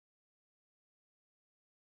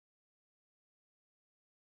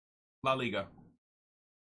 La Liga.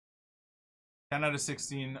 10 out of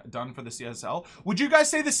 16 done for the CSL. Would you guys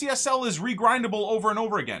say the CSL is regrindable over and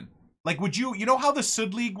over again? Like, would you... You know how the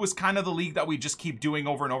Sud League was kind of the league that we just keep doing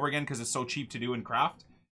over and over again because it's so cheap to do in craft?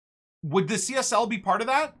 Would the CSL be part of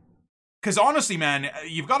that? Because honestly, man,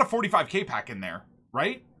 you've got a 45k pack in there,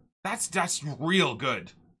 right? That's real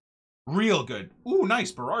good. Real good. Ooh,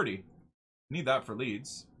 nice, Berardi. Need that for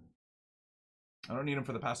Leeds. I don't need him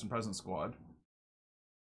for the past and present squad.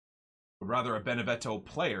 Would rather a Benevento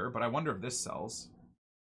player, but I wonder if this sells.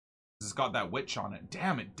 It's got that witch on it.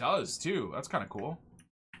 Damn, it does too. That's kind of cool.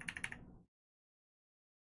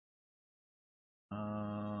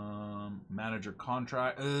 Manager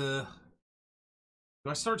contract. Do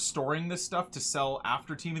I start storing this stuff to sell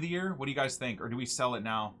after Team of the Year? What do you guys think? Or do we sell it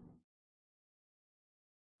now?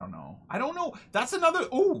 I don't know. I don't know. That's another...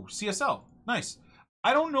 Ooh, CSL. Nice.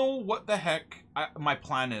 I don't know what the heck my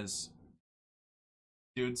plan is.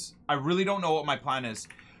 Dudes, I really don't know what my plan is.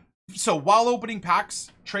 So while opening packs,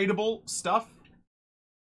 tradable stuff,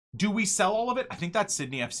 do we sell all of it? I think that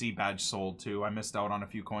Sydney FC badge sold too. I missed out on a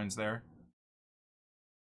few coins there.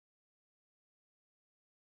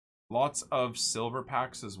 Lots of silver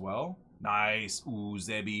packs as well. Nice.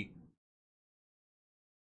 Uzebi.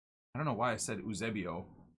 I don't know why I said Eusebio.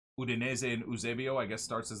 Udinese and Eusebio, I guess,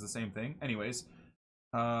 starts as the same thing. Anyways.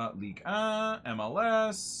 League A,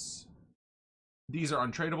 MLS. These are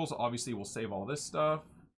untradeable, so obviously we'll save all this stuff.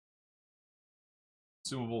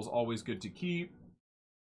 Consumables, always good to keep.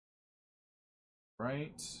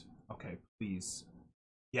 Right? Okay, please.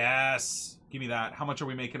 Yes! Give me that. How much are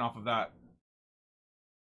we making off of that?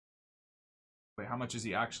 Wait, how much is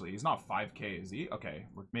he actually? He's not 5k, is he? Okay,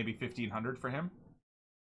 maybe 1,500 for him.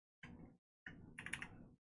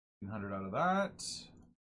 1,500 out of that.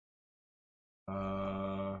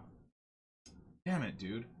 Damn it,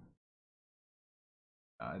 dude.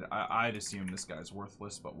 I'd assume this guy's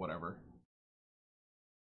worthless, but whatever.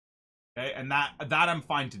 Okay, and that I'm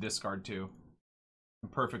fine to discard too. I'm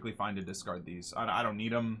perfectly fine to discard these. I don't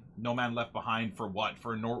need them. No man left behind for what?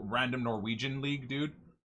 For a random Norwegian league, dude?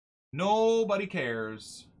 Nobody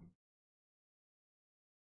cares.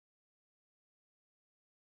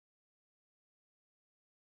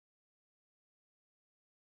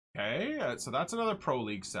 Okay, so that's another Pro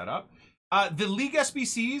League setup. The League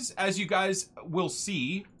SBCs, as you guys will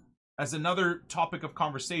see, as another topic of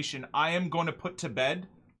conversation, I am going to put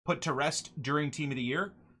to rest during Team of the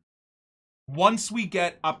Year once we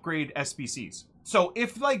get upgrade SBCs. So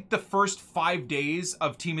if like the first 5 days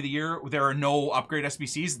of Team of the Year there are no upgrade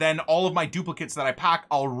SBCs, then all of my duplicates that I pack,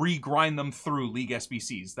 I'll regrind them through League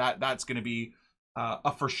SBCs. That's going to be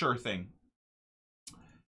a for sure thing.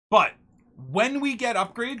 But when we get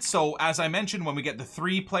upgrades, so as I mentioned, when we get the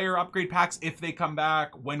 3-player upgrade packs, if they come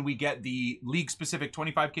back, when we get the league-specific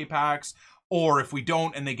 25k packs, or if we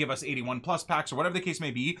don't and they give us 81 plus packs, or whatever the case may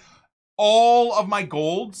be, all of my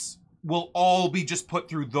golds will all be just put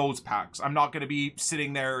through those packs. I'm not going to be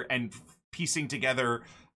sitting there and piecing together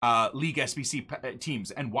League SBC teams.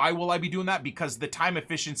 And why will I be doing that? Because the time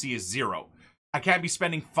efficiency is 0. I can't be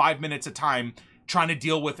spending 5 minutes of time trying to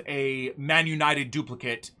deal with a Man United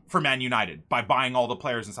duplicate for Man United by buying all the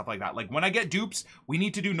players and stuff like that. Like when I get dupes, we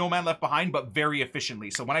need to do no man left behind, but very efficiently.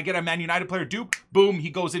 So when I get a Man United player dupe, boom, he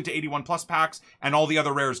goes into 81 plus packs and all the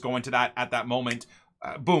other rares go into that at that moment.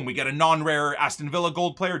 Boom, we get a non-rare Aston Villa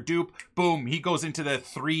gold player dupe. Boom, he goes into the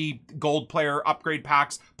 3 gold player upgrade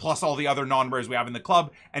packs plus all the other non-rares we have in the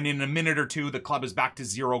club. And in a minute or two, the club is back to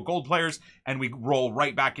 0 gold players and we roll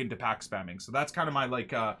right back into pack spamming. So that's kind of my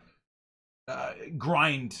like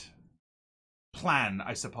grind plan,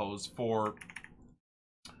 I suppose, for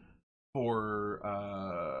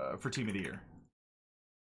for Team of the Year.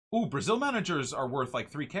 Ooh, Brazil managers are worth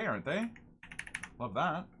like 3K, aren't they? Love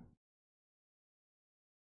that.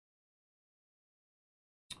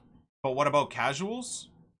 But what about casuals?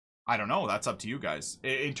 I don't know. That's up to you guys.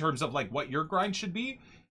 In terms of like what your grind should be,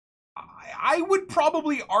 I would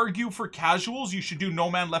probably argue for casuals, you should do No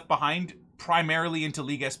Man Left Behind primarily into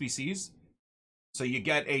League SBCs. So you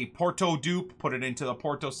get a Porto dupe, put it into the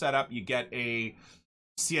Porto setup. You get a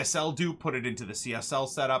CSL dupe, put it into the CSL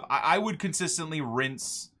setup. I would consistently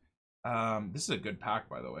rinse. This is a good pack,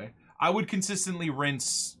 by the way. I would consistently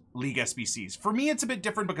rinse League SBCs. For me, it's a bit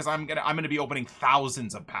different because I'm gonna be opening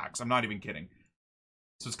thousands of packs. I'm not even kidding.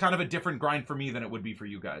 So it's kind of a different grind for me than it would be for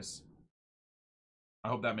you guys. I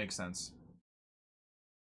hope that makes sense.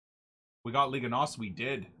 We got Liga NOS. We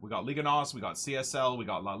did. We got Liga NOS. We got CSL. We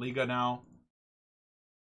got La Liga now.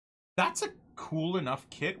 That's a cool enough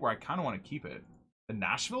kit where I kind of want to keep it. The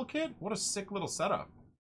Nashville kit? What a sick little setup.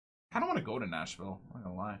 I kind of want to go to Nashville. I'm not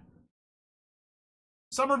going to lie.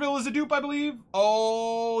 Somerville is a dupe, I believe.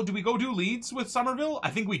 Oh, do we go do Leeds with Somerville? I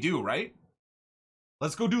think we do, right?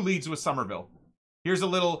 Let's go do Leeds with Somerville. Here's a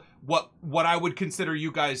little what I would consider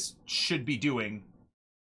you guys should be doing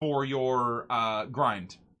for your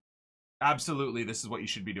grind. Absolutely, this is what you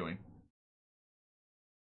should be doing.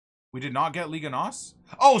 We did not get Liga NOS?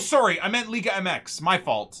 Oh, sorry, I meant Liga MX. My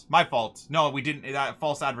fault. My fault. No, we didn't. That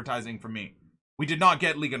false advertising from me. We did not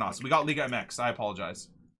get Liga NOS. We got Liga MX. I apologize.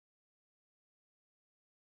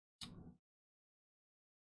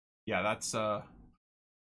 Yeah, that's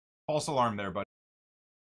false alarm there, buddy.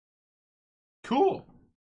 Cool.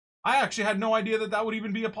 I actually had no idea that that would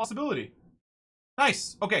even be a possibility.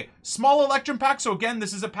 Nice. Okay, small Electrum pack. So again,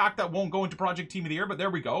 this is a pack that won't go into Project Team of the Year, but there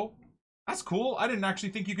we go. That's cool. I didn't actually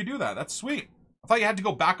think you could do that. That's sweet. I thought you had to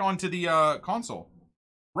go back onto the console.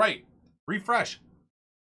 Right. Refresh.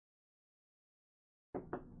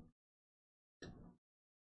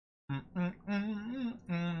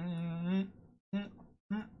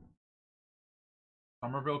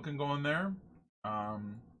 Somerville can go in there.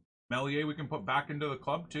 Melier we can put back into the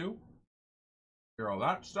club too. Hear all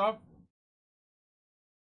that stuff.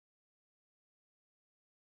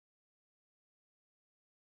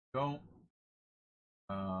 Go.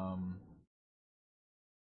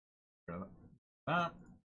 That.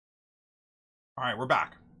 All right, we're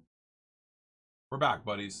back. We're back,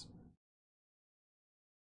 buddies.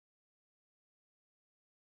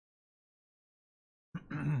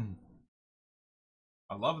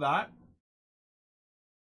 I love that.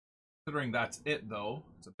 Considering that's it, though,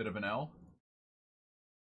 it's a bit of an L.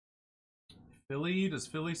 Philly, does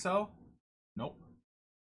Philly sell? Nope.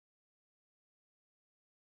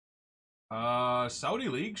 Saudi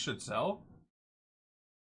League should sell.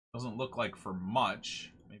 Doesn't look like for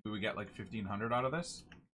much. Maybe we get like 1,500 out of this.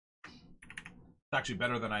 It's actually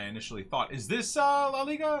better than I initially thought. Is this La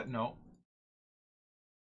Liga? No.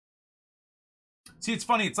 See, it's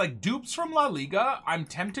funny. It's like dupes from La Liga, I'm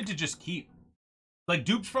tempted to just keep. Like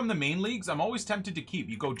dupes from the main leagues, I'm always tempted to keep.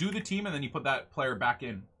 You go do the team and then you put that player back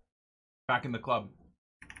in the club.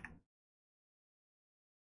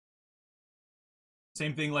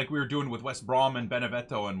 Same thing like we were doing with West Brom and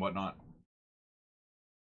Benevento and whatnot.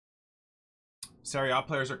 Serie A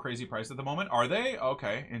players are crazy priced at the moment. Are they?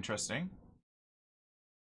 Okay, interesting.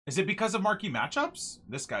 Is it because of marquee matchups?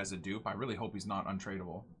 This guy's a dupe. I really hope he's not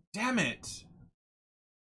untradeable. Damn it.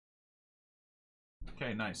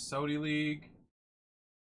 Okay, nice. Saudi League.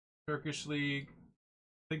 Turkish League.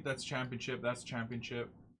 I think that's championship. That's championship.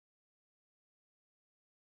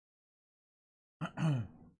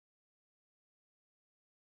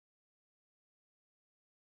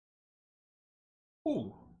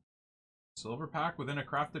 Ooh. Silver pack within a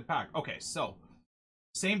crafted pack. Okay, so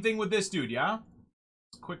same thing with this dude, yeah?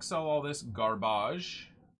 Let's quick sell all this garbage.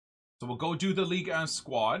 So we'll go do the Ligue 1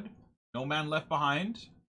 squad. No Man Left Behind.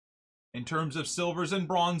 In terms of silvers and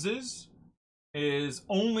bronzes, is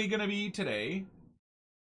only going to be today.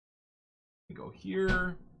 We go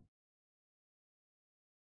here.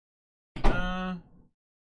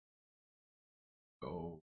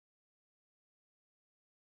 Go.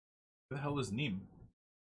 Where the hell is Neem?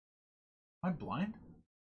 Am I blind?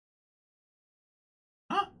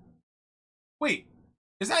 Huh? Wait,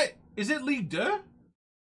 is it Ligue 2?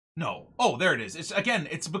 No. Oh, there it is. It's again,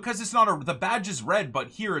 it's because it's not a, the badge is red, but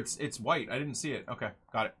here it's white. I didn't see it. Okay,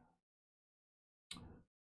 got it.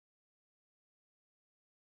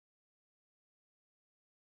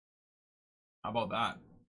 How about that?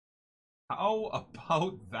 How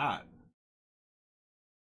about that?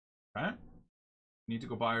 Okay. We need to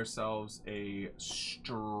go buy ourselves a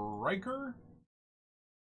striker.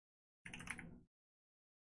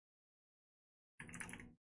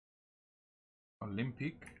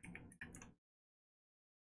 Olympique.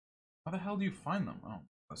 How the hell do you find them? Oh,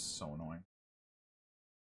 that's so annoying.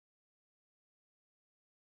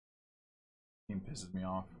 Game pisses me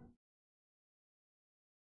off.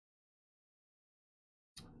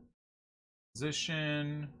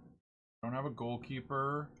 Position. Don't have a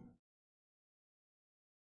goalkeeper.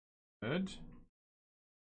 Good.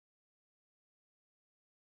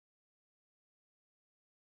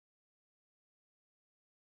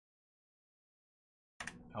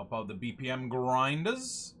 Help out the BPM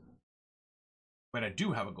grinders. Wait, I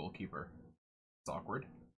do have a goalkeeper. It's awkward.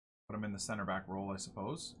 Put him in the center back role, I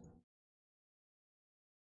suppose.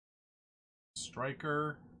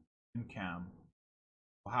 Striker and cam.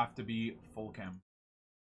 Will have to be full cam.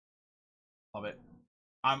 Love it.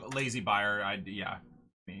 I'm a lazy buyer. Yeah.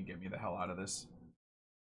 Get me the hell out of this.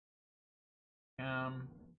 Cam.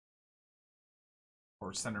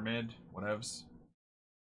 Or center mid. Whatevs.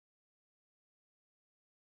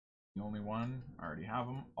 The only one. I already have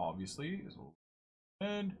them, obviously. Is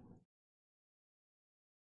mid.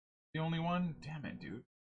 The only one? Damn it, dude.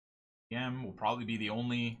 PM will probably be the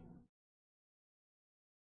only.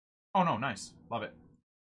 Oh no, nice. Love it.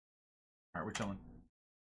 Alright, we're chilling.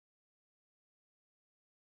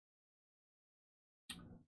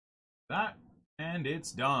 That, and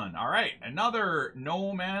it's done. Alright, another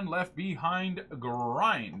No Man Left Behind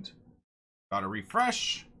grind. Gotta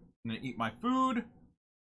refresh. I'm gonna eat my food.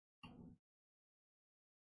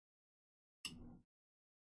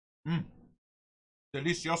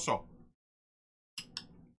 Delicioso.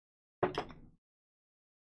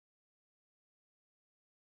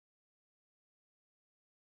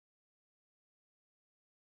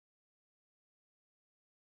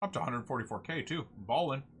 Up to 144k too.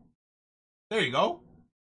 Ballin'. There you go.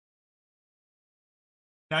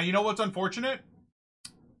 Now, you know what's unfortunate?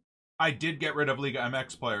 I did get rid of Liga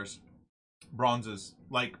MX players. Bronzes.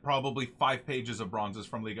 Like, probably 5 pages of bronzes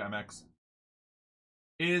from Liga MX.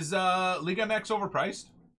 Is Liga MX overpriced?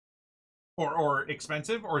 Or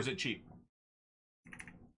expensive? Or is it cheap?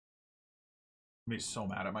 I'm so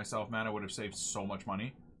mad at myself, man. I would have saved so much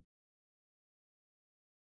money.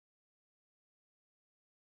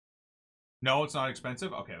 No, it's not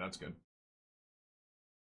expensive? Okay, that's good.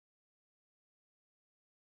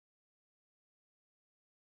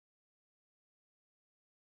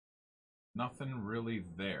 Nothing really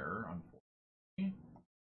there, unfortunately.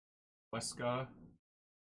 Huesca.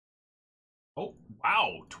 Oh,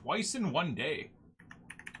 wow. Twice in one day.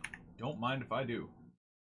 Don't mind if I do.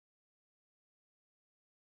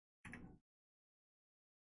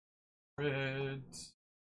 Red.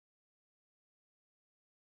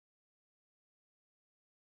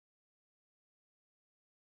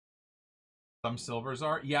 Some silvers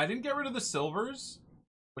are. Yeah, I didn't get rid of the silvers,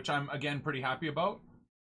 which I'm, again, pretty happy about.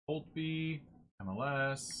 Holtby,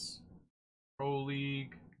 MLS, Pro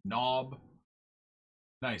League, Knob.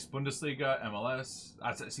 Nice. Bundesliga, MLS.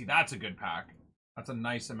 That's a good pack. That's a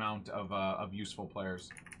nice amount of useful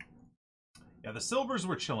players. Yeah, the silvers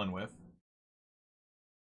we're chilling with.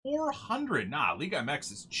 400. Nah, Liga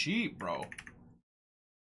MX is cheap, bro.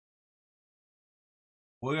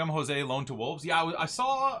 William Jose loaned to Wolves. Yeah, I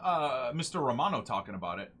saw Mr. Romano talking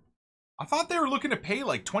about it. I thought they were looking to pay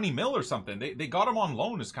like 20 mil or something. They got him on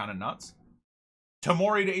loan. Is kind of nuts.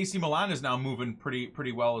 Tomori to AC Milan is now moving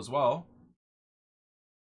pretty well as well.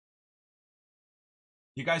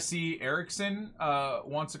 You guys see Eriksson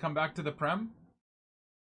wants to come back to the Prem.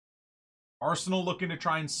 Arsenal looking to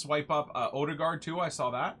try and swipe up Odegaard too. I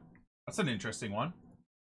saw that. That's an interesting one.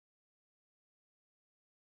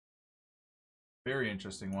 Very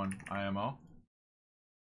interesting one, IMO.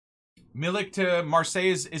 Milik to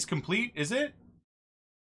Marseille is complete, is it?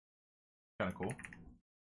 Kind of cool.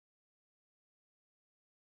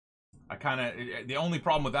 The only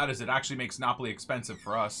problem with that is it actually makes Napoli expensive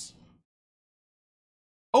for us.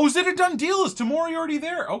 Oh, is it a done deal? Is Tomori already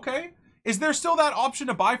there? Okay. Is there still that option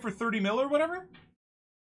to buy for 30 mil or whatever?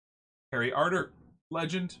 Harry Arter,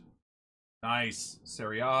 legend. Nice.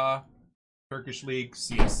 Serie A, Turkish League,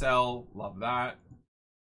 CSL, love that.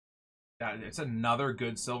 It's another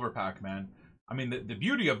good silver pack, man. I mean, the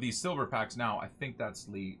beauty of these silver packs now, I think that's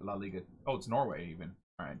La Liga. Oh, it's Norway even.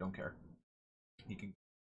 All right, don't care. He can.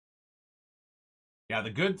 Yeah,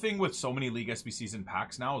 the good thing with so many League SB season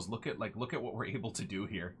packs now is look at what we're able to do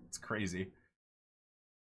here. It's crazy.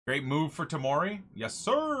 Great move for Tomori. Yes,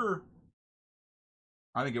 sir.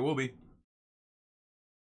 I think it will be.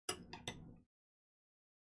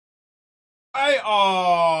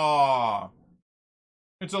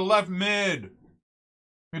 It's a left mid.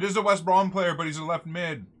 It is a West Brom player, but he's a left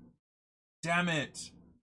mid. Damn it.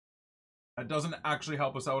 That doesn't actually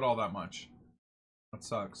help us out all that much. That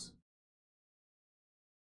sucks.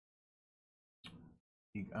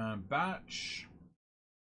 Batch.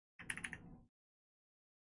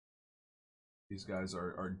 These guys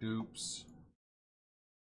are dupes.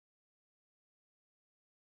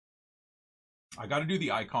 I got to do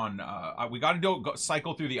the icon. We got to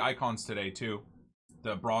cycle through the icons today too.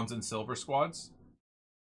 The bronze and silver squads.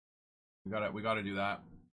 We got to do that.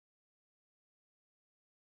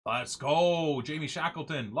 Let's go, Jamie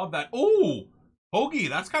Shackleton. Love that. Oh, Hoagie,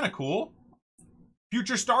 that's kind of cool.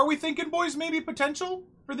 Future star, we thinking, boys? Maybe potential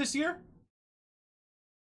for this year.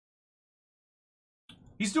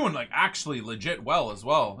 He's doing like actually legit well as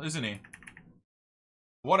well, isn't he?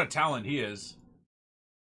 What a talent he is.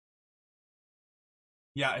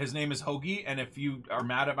 Yeah, his name is Hoagie, and if you are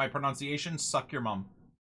mad at my pronunciation, suck your mom.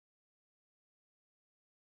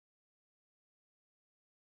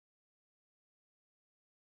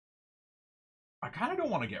 I kind of don't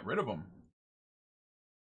want to get rid of him.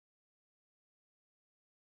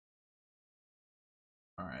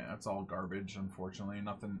 All right, that's all garbage, unfortunately.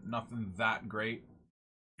 Nothing that great.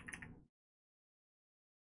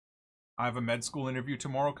 I have a med school interview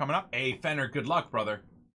tomorrow coming up. Hey, Fenner, good luck, brother.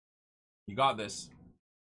 You got this.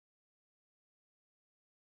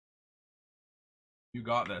 You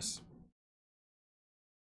got this.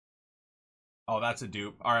 Oh, that's a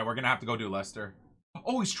dupe. All right, we're going to have to go do Lester.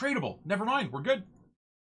 Oh, he's tradable. Never mind. We're good.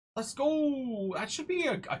 Let's go. That should be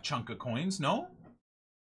a chunk of coins, no?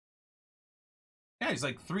 Yeah, he's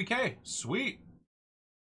like 3K. Sweet.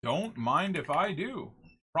 Don't mind if I do.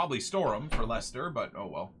 Probably store them for Lester, but oh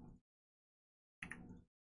well.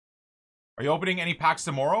 Are you opening any packs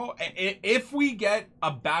tomorrow? If we get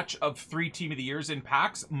a batch of 3 Team of the Years in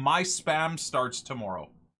packs, my spam starts tomorrow.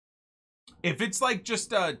 If it's like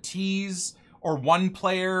just a tease or one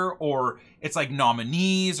player, or it's like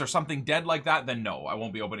nominees or something dead like that, then no, I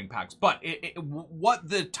won't be opening packs. But what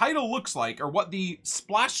the title looks like, or what the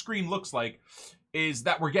splash screen looks like, is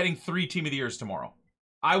that we're getting 3 Team of the Years tomorrow.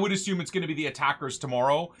 I would assume it's going to be the attackers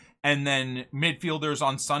tomorrow, and then midfielders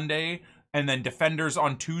on Sunday, and then defenders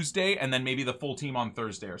on Tuesday, and then maybe the full team on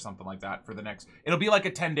Thursday or something like that for the next. It'll be like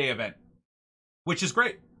a 10-day event, which is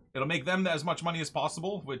great. It'll make them as much money as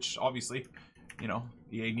possible, which obviously, you know,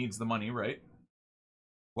 EA needs the money, right?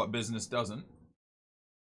 What business doesn't?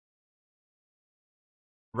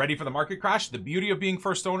 Ready for the market crash? The beauty of being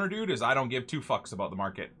first owner, dude, is I don't give 2 fucks about the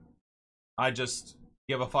market. I just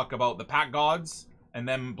give a fuck about the pack gods and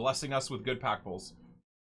them blessing us with good pack pulls.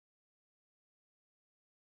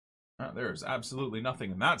 There's absolutely nothing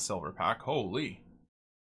in that silver pack. Holy.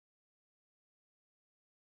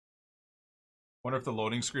 Wonder if the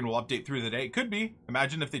loading screen will update through the day. It could be.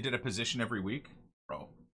 Imagine if they did a position every week. Bro.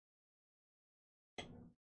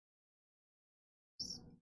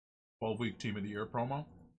 12-week Team of the Year promo.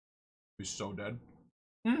 Be so dead.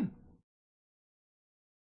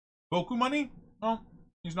 Boku money? No,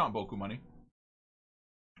 he's not Boku money.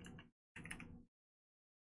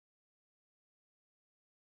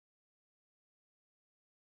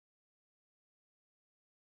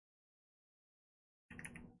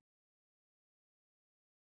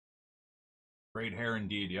 Great hair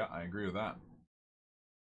indeed. Yeah, I agree with that.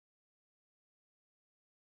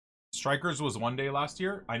 Strikers was 1 day last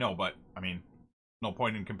year. I know, but I mean, no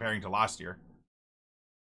point in comparing to last year.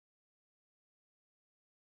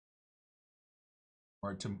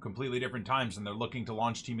 Or to completely different times, and they're looking to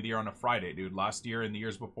launch Team of the Year on a Friday, dude. Last year and the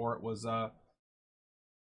years before, it was on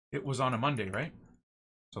a Monday, right?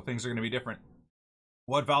 So things are going to be different.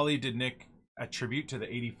 What value did Nick attribute to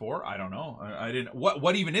the 84? I don't know. I didn't.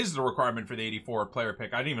 What even is the requirement for the 84 player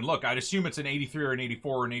pick? I didn't even look. I'd assume it's an 83 or an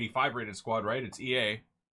 84 or an 85 rated squad, right? It's EA.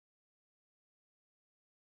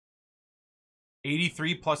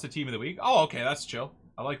 83 plus a Team of the Week. Oh, okay, that's chill.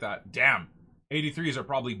 I like that. Damn. 83s are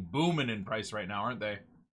probably booming in price right now, aren't they?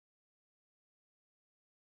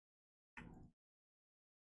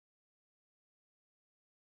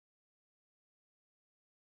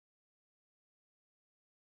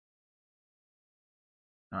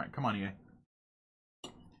 All right, come on, EA.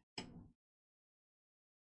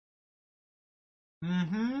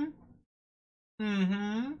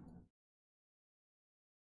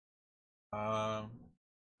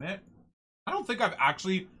 I don't think I've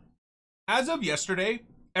actually, as of yesterday,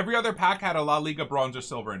 every other pack had a La Liga bronze or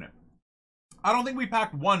silver in it. I don't think we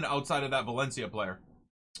packed one outside of that Valencia player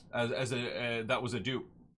as a that was a dupe.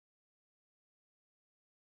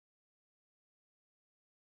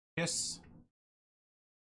 Kiss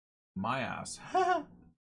my ass.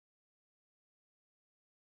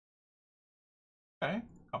 Okay,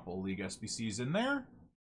 couple League SBCs in there.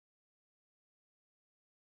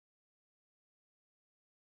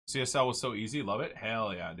 CSL was so easy. Love it.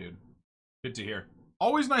 Hell yeah, dude. Good to hear.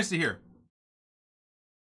 Always nice to hear.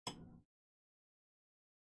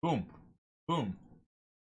 Boom. Boom.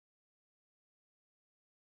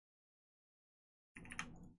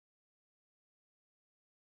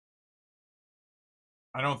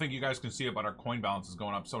 I don't think you guys can see it, but our coin balance is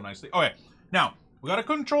going up so nicely. Okay, now, we got a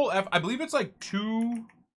Control F. I believe it's like 2...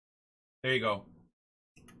 There you go.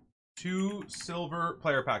 2 silver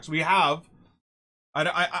player packs. We have...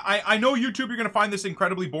 I know YouTube, you're going to find this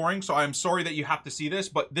incredibly boring, so I'm sorry that you have to see this,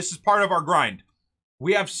 but this is part of our grind.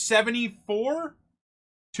 We have 74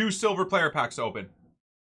 2 silver player packs open.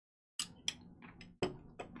 So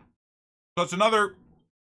it's another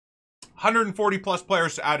 140 plus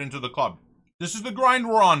players to add into the club. This is the grind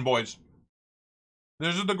we're on, boys.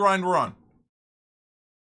 This is the grind we're on.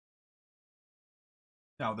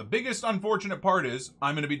 Now, the biggest unfortunate part is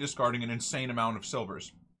I'm going to be discarding an insane amount of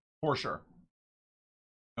silvers. For sure.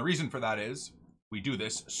 The reason for that is we do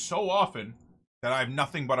this so often that I have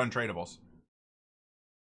nothing but untradables.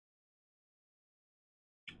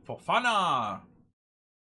 Fofana.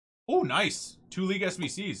 Oh, nice. 2 League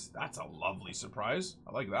SBCs. That's a lovely surprise.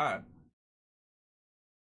 I like that.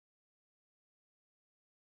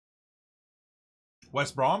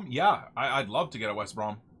 West Brom? Yeah, I'd love to get a West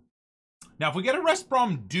Brom. Now, if we get a West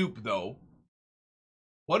Brom dupe, though,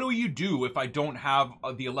 what do you do if I don't have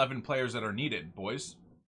the 11 players that are needed, boys?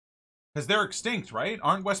 Because they're extinct, right?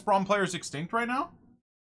 Aren't West Brom players extinct right now?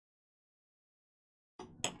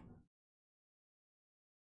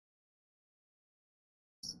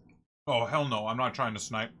 Oh, hell no. I'm not trying to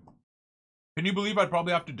snipe. Can you believe I'd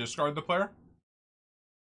probably have to discard the player?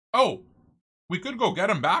 Oh, we could go get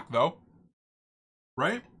him back, though.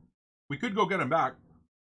 Right? We could go get him back.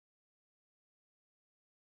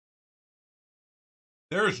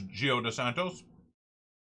 There's Gio Dos Santos.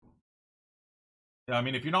 Yeah, I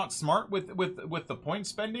mean, if you're not smart with the point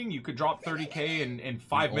spending, you could drop 30k in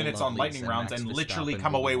 5 minutes on lightning rounds and literally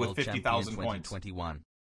come away with 50,000 points. I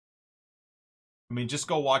mean, just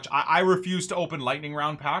go watch. I refuse to open lightning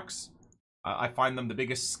round packs. I find them the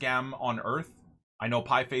biggest scam on earth. I know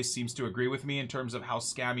Pieface seems to agree with me in terms of how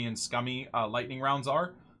scammy and scummy lightning rounds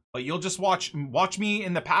are. But you'll just watch me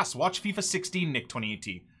in the past. Watch FIFA 16, Nick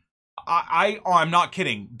 2018. I'm not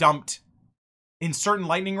kidding. Dumped in certain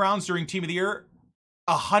lightning rounds during Team of the Year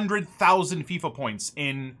 100,000 FIFA points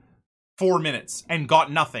in 4 minutes and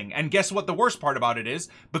got nothing. And guess what the worst part about it is?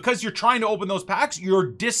 Because you're trying to open those packs, you're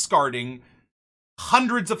discarding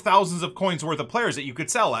hundreds of thousands of coins worth of players that you could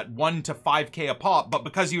sell at 1 to 5k a pop, but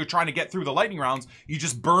because you're trying to get through the lightning rounds, you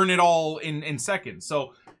just burn it all in seconds.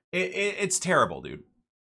 So it's terrible, dude.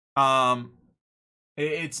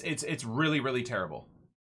 It's really, really terrible.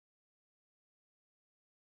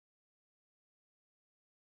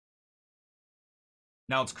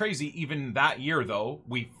 Now it's crazy, even that year though,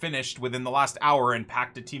 we finished within the last hour and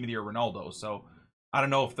packed a Team of the Year Ronaldo. So I don't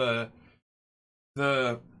know if the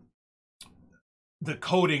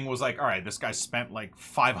coding was like, all right, this guy spent like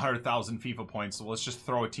 500,000 FIFA points, so let's just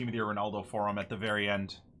throw a Team of the Year Ronaldo for him at the very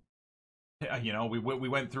end. You know, we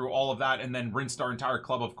went through all of that and then rinsed our entire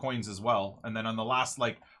club of coins as well. And then on the last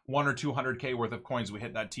like 100 or 200k worth of coins, we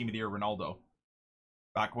hit that Team of the Year Ronaldo.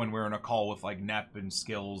 Back when we were in a call with like Nep and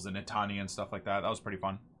Skills and Itani and stuff like that. That was pretty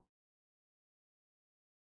fun.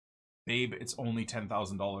 Babe, it's only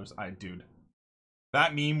 $10,000. Dude.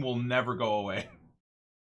 That meme will never go away.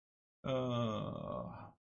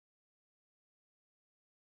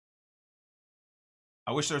 I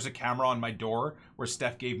wish there was a camera on my door where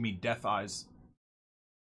Steph gave me death eyes.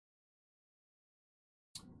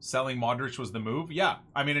 Selling Modric was the move? Yeah.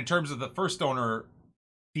 I mean, in terms of the first owner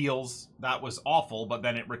feels, that was awful, but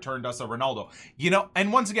then it returned us a Ronaldo. You know,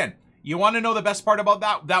 and once again, you want to know the best part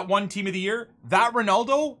about that one Team of the Year? That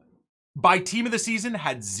Ronaldo, by Team of the Season,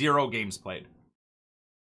 had 0 games played.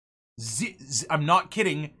 I'm not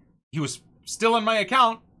kidding. He was still in my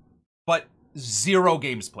account, but 0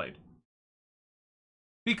 games played.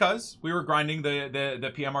 Because we were grinding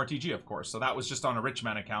the PM RTG, of course. So that was just on a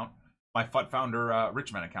Richman account. My FUT Founder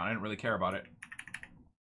Richman account. I didn't really care about it.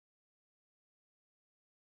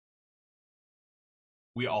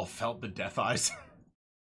 We all felt the death eyes.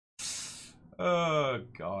 Oh,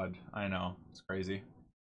 God. I know. It's crazy.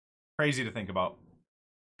 Crazy to think about.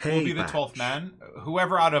 Hey, who will be the 12th man?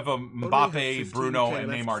 Whoever out of Mbappe, Bruno,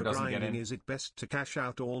 and Neymar doesn't get in. Is it best to cash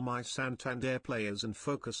out all my Santander players and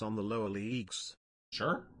focus on the lower leagues?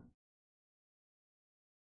 Sure.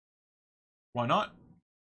 Why not?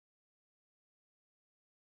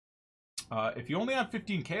 If you only have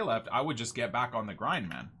 15k left, I would just get back on the grind,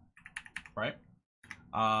 man. Right?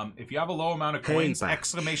 If you have a low amount of coins,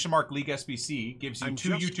 exclamation mark League SBC gives you 2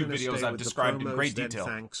 YouTube videos I've described in great detail.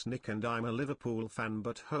 Thanks, Nick, and I'm a Liverpool fan,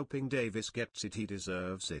 but hoping Davis gets it. He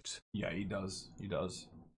deserves it. Yeah, he does. He does.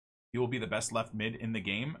 He will be the best left mid in the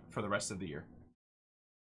game for the rest of the year.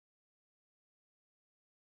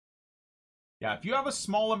 Yeah, if you have a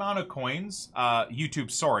small amount of coins,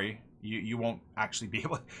 YouTube, sorry, you won't actually be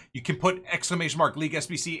able. You can put exclamation mark League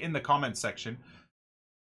SBC in the comments section.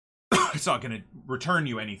 It's not going to return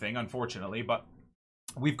you anything, unfortunately, but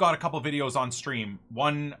we've got a couple videos on stream.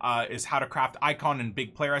 One is how to craft icon and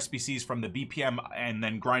big player SBCs from the BPM and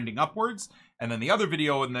then grinding upwards, and then the other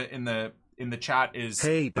video in the chat is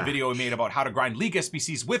the video we made about how to grind League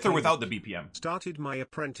SBCs with or without the BPM. Started my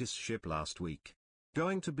apprenticeship last week.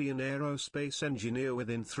 Going to be an aerospace engineer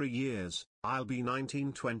within 3 years. I'll be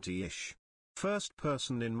 19-20-ish. First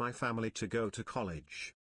person in my family to go to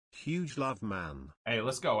college. Huge love, man. Hey,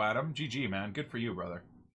 let's go, Adam. GG, man. Good for you, brother.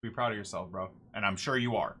 Be proud of yourself, bro. And I'm sure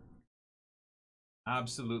you are.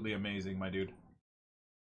 Absolutely amazing, my dude.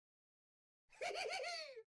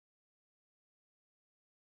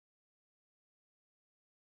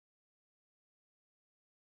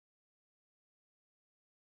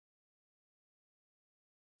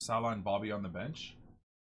 Salah and Bobby on the bench.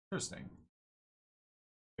 Interesting.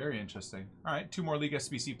 Very interesting. All right, 2 more League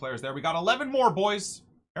SBC players there. We got 11 more, boys.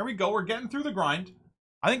 There we go. We're getting through the grind.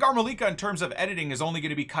 I think Armalika, in terms of editing, is only going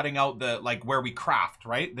to be cutting out the, like, where we craft,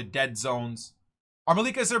 right? The dead zones.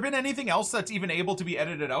 Armalika, has there been anything else that's even able to be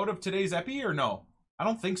edited out of today's epi, or no? I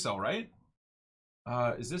don't think so, right?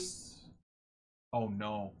 Is this... Oh,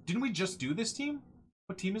 no. Didn't we just do this team?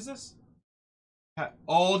 What team is this?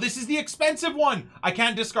 Oh, this is the expensive one! I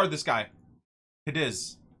can't discard this guy. It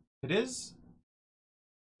is. It is?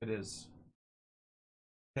 It is.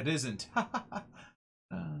 It isn't.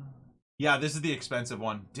 Yeah, this is the expensive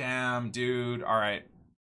one. Damn, dude. All right.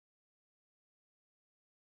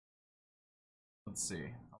 Let's see.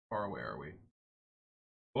 How far away are we?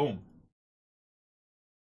 Boom.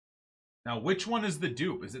 Now, which one is the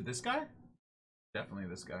dupe? Is it this guy? Definitely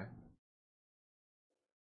this guy.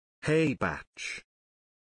 Hey, Batch.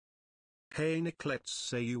 Hey, Nick, let's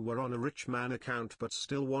say you were on a rich man account but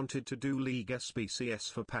still wanted to do League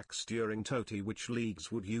SBCS for packs during TOTY. Which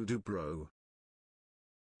leagues would you do, bro?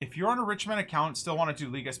 If you're on a Richmond account, still want to do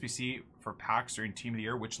League SBC for packs during Team of the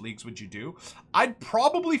Year, which leagues would you do? I'd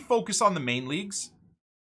probably focus on the main leagues.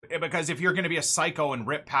 Because if you're going to be a psycho and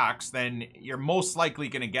rip packs, then you're most likely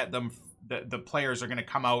going to get them. The players are going to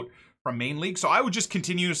come out from main leagues. So I would just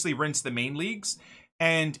continuously rinse the main leagues.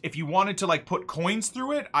 And if you wanted to, like, put coins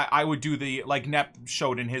through it, I would do the, like Nep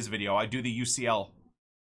showed in his video, I'd do the UCL.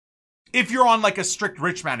 If you're on, like, a strict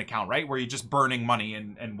rich man account, right? Where you're just burning money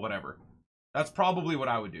and whatever. That's probably what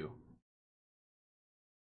I would do.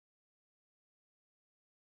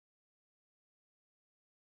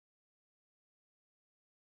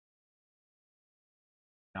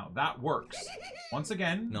 Now that works. Once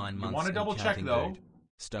again, 9 months you want to double check though. Dude.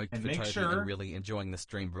 Stoked and for make TOTY sure and really enjoying the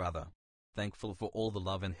stream, brother. Thankful for all the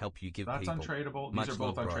love and help you give that's people. Untradeable. Much These are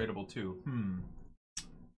both love, bro. untradeable too.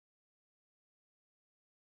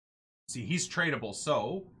 See, he's tradable.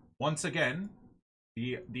 So once again,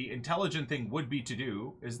 the intelligent thing would be to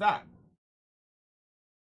do is that.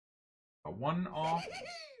 A 1 off,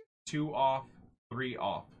 2 off, 3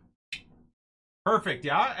 off. Perfect,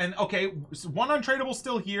 yeah? And okay, so 1 untradeable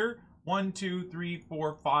still here. 1, 2, 3,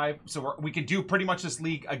 4, 5. So we can do pretty much this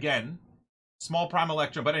league again. Small Prime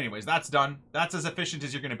Electrum. But anyways, that's done. That's as efficient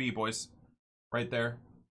as you're going to be, boys. Right there.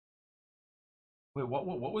 Wait,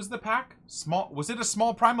 what was the pack? Was it a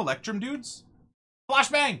small Prime Electrum, dudes?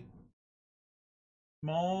 Flashbang!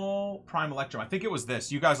 Small Prime Electrum. I think it was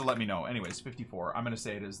this. You guys will let me know. Anyways, 54. I'm going to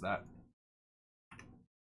say it is that.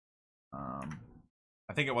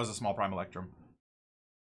 I think it was a small Prime Electrum.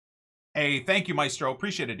 Hey, thank you, Maestro.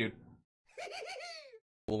 Appreciate it, dude.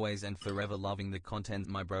 Always and forever loving the content,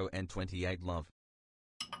 my bro, and 28 love.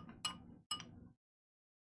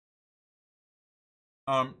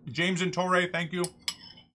 James and Torre, thank you.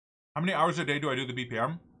 How many hours a day do I do the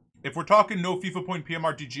BPM? If we're talking no FIFA point PM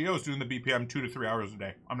RTG, I was doing the BPM 2 to 3 hours a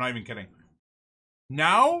day. I'm not even kidding.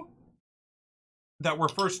 Now that we're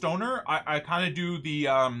first owner, I kind of do the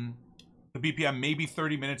BPM maybe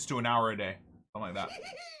 30 minutes to an hour a day. Something like that.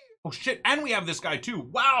 Oh shit, and we have this guy too.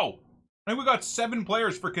 Wow! I think we got 7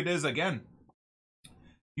 players for Cadiz again.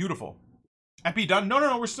 Beautiful. Epi done?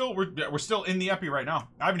 No, we're still in the Epi right now.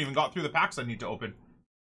 I haven't even got through the packs I need to open.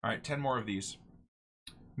 Alright, 10 more of these.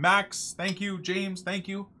 Max, thank you. James, thank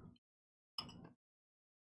you.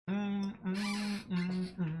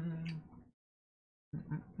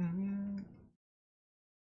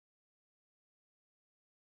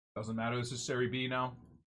 Doesn't matter. This is Serie B now.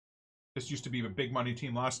 This used to be a big money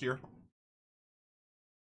team last year.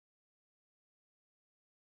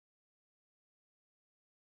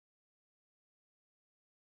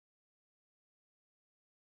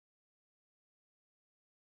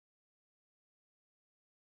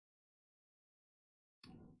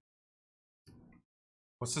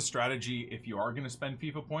 What's the strategy if you are going to spend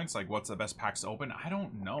FIFA points? Like, what's the best packs to open? I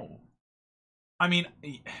don't know. I mean,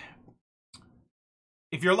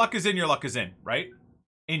 if your luck is in, your luck is in, right?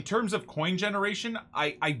 In terms of coin generation,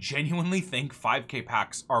 I genuinely think 5K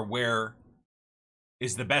packs are where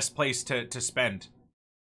is the best place to spend.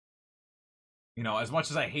 You know, as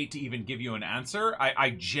much as I hate to even give you an answer, I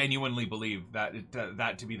genuinely believe that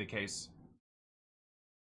that to be the case.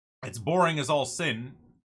 It's boring as all sin,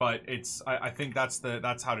 but it's I think that's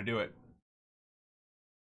how to do it.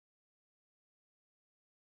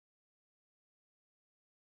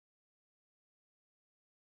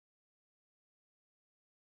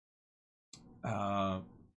 Uh,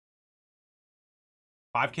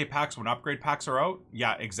 5K packs when upgrade packs are out?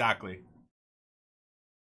 Yeah, exactly.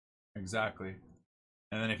 Exactly.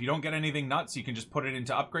 And then if you don't get anything nuts, you can just put it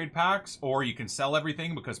into upgrade packs, or you can sell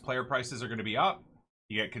everything because player prices are going to be up.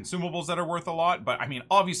 You get consumables that are worth a lot. But, I mean,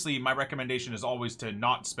 obviously, my recommendation is always to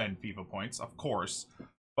not spend FIFA points, of course.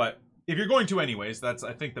 But if you're going to anyways, that's,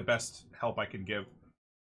 I think, the best help I can give.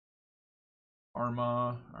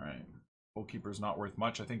 Arma. All right. Goalkeeper's not worth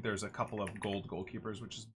much. I think there's a couple of gold goalkeepers,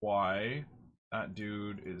 which is why that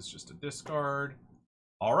dude is just a discard.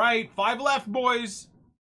 All right. 5 left, boys.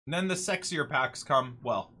 And then the sexier packs come.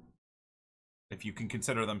 Well, if you can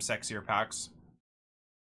consider them sexier packs.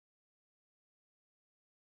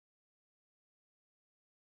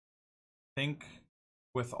 I think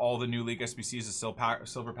with all the new League SBCs, the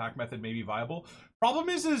silver pack method may be viable. Problem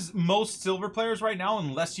is most silver players right now,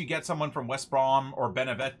 unless you get someone from West Brom or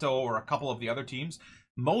Benevento or a couple of the other teams,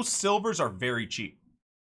 most silvers are very cheap.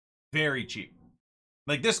 Very cheap.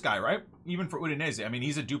 Like this guy, right? Even for Udinese. I mean,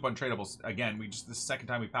 he's a dupe on tradables. Again, this is the second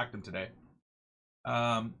time we packed him today.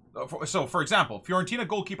 So, for example, Fiorentina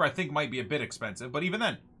goalkeeper I think might be a bit expensive, but even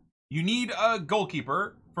then, you need a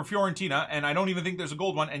goalkeeper for Fiorentina, and I don't even think there's a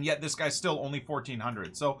gold one, and yet this guy's still only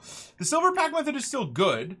 1,400. So, the silver pack method is still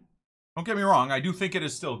good. Don't get me wrong, I do think it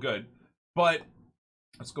is still good, but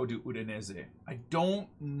let's go do Udinese. I don't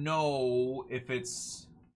know if it's...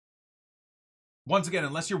 Once again,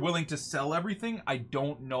 unless you're willing to sell everything, I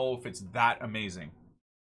don't know if it's that amazing.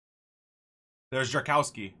 There's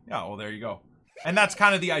Jarkowski. Yeah, well, there you go. And that's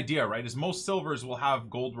kind of the idea, right? Is most silvers will have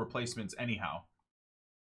gold replacements anyhow.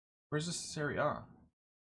 Where's this Serie A?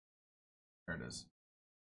 There it is.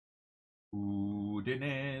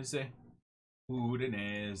 Udinese.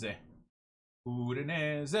 Udinese.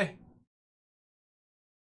 Udinese.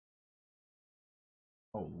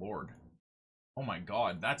 Oh, Lord. Oh my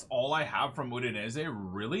god, that's all I have from Udinese?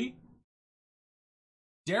 Really?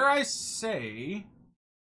 Dare I say...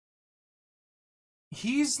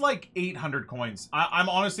 He's like 800 coins. I'm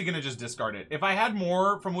honestly going to just discard it. If I had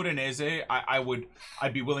more from Udinese,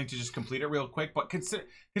 I'd be willing to just complete it real quick. But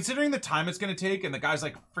considering the time it's going to take and the guy's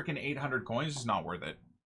like freaking 800 coins, it's not worth it.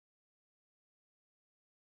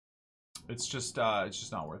 It's just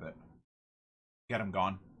not worth it. Get him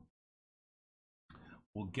gone.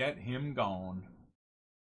 We'll get him gone.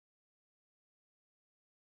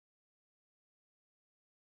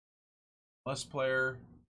 Plus player.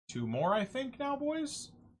 2 more, I think, now,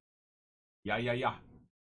 boys? Yeah.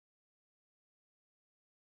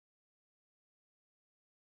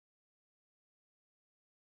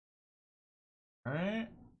 Alright.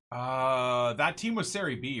 That team was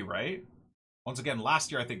Serie B, right? Once again,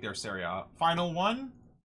 last year, I think they're Serie A. Final one?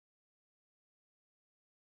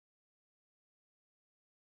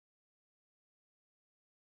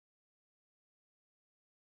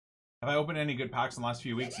 Have I opened any good packs in the last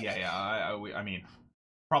few weeks? Yeah. I mean,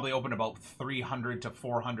 probably opened about 300 to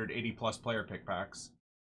 480 plus player pick packs.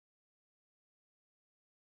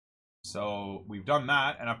 So we've done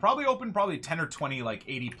that, and I've probably opened 10 or 20 like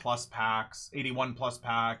 80 plus packs, 81 plus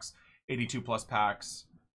packs, 82 plus packs.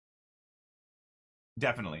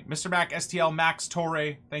 Definitely. Mr. Mac, STL, Max,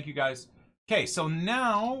 Torre. Thank you guys. Okay, so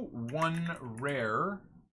now one rare.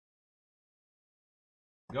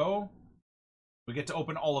 Go. We get to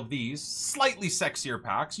open all of these slightly sexier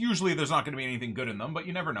packs. Usually there's not going to be anything good in them, but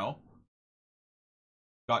you never know.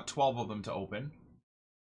 Got 12 of them to open.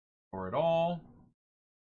 For it all.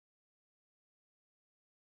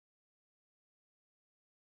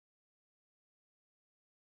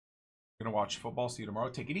 Gonna watch football. See you tomorrow.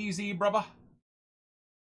 Take it easy, brother.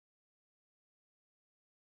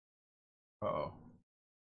 Uh-oh.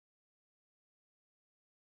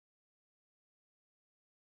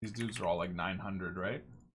 These dudes are all like 900, right?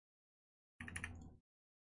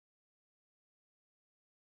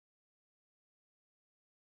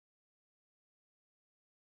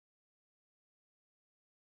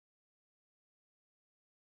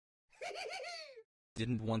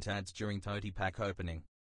 Didn't want ads during TOTY pack opening.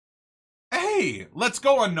 Hey, let's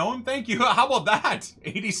go unknown. Thank you. How about that?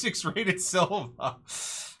 86 rated Silva.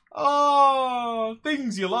 Oh,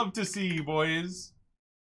 things you love to see, boys.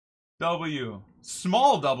 W.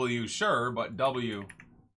 Small W, sure, but W.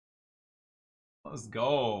 Let's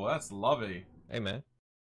go. That's lovely. Hey, man.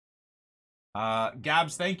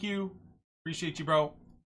 Gabs, thank you. Appreciate you, bro.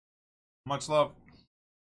 Much love.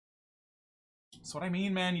 That's what I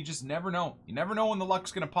mean, man. You just never know. You never know when the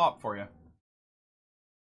luck's gonna pop for you.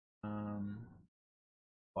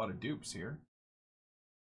 A lot of dupes here.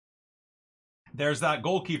 There's that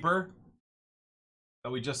goalkeeper that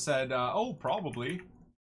we just said, oh, probably.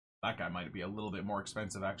 That guy might be a little bit more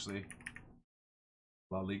expensive, actually.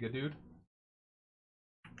 La Liga dude.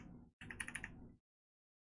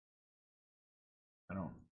 I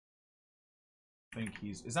don't think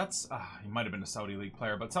he's... Is that... he might have been a Saudi League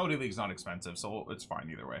player, but Saudi League's not expensive, so it's fine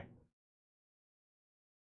either way.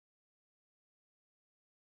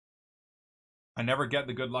 I never get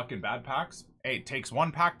the good luck in bad packs. Hey, it takes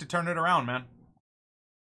one pack to turn it around, man.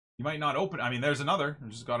 You might not open... I mean, there's another. I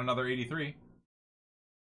just got another 83.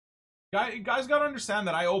 Guys gotta understand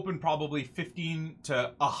that I open probably 15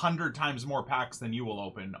 to 100 times more packs than you will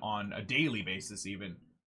open on a daily basis even.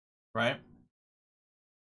 Right? Is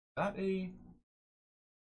that a...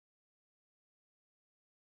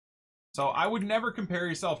 So I would never compare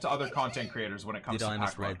yourself to other content creators when it comes to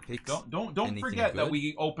pack luck. Don't forget that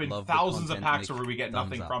we open thousands of packs where we get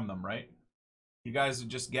nothing from them, right? You guys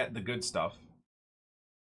just get the good stuff.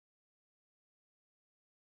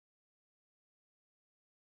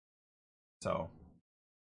 So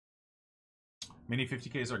mini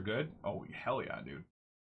 50Ks are good. Oh hell yeah, dude.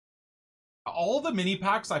 All the mini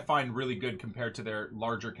packs I find really good compared to their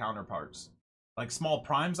larger counterparts. Like small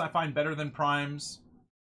primes I find better than primes.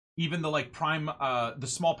 Even the like prime, the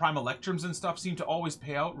small prime electrums and stuff seem to always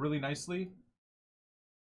pay out really nicely.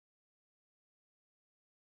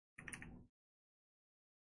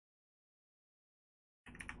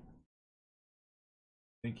 I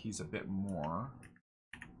think he's a bit more.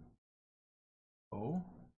 Oh.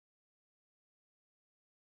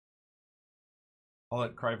 I'll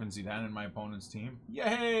let Cruyff and Zidane in my opponent's team.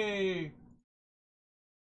 Yay!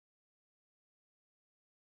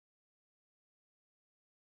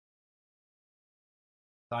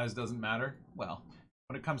 Size doesn't matter. Well,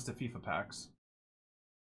 when it comes to FIFA packs,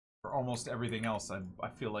 for almost everything else, I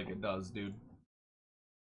feel like it does, dude.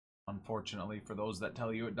 Unfortunately, for those that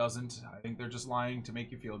tell you it doesn't, I think they're just lying to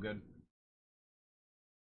make you feel good.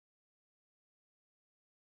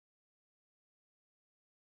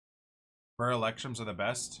 Rare Electrums are the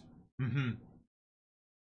best.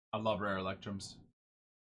 I love Rare Electrums.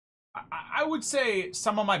 I would say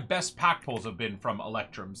some of my best pack pulls have been from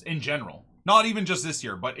Electrums in general. Not even just this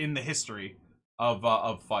year, but in the history of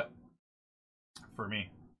FUT for me.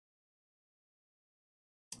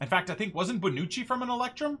 In fact, I think wasn't Bonucci from an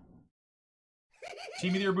Electrum? Team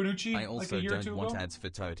of the Year Bonucci? I also like a year or don't two want ago? ads for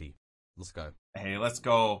TOTY. Let's go. Hey, let's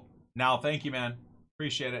go. Now, thank you, man.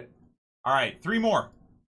 Appreciate it. All right, 3 more.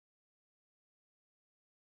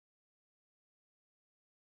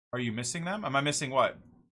 Are you missing them? Am I missing what?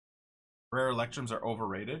 Rare Electrums are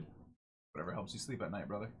overrated? Whatever helps you sleep at night,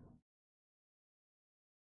 brother.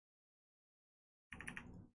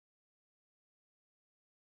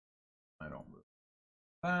 I don't move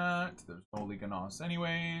that. There's no Liga Nos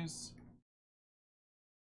anyways.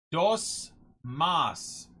 Dos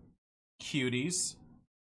más. Cuties.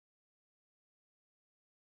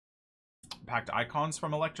 Packed icons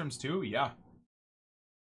from Electrums too? Yeah.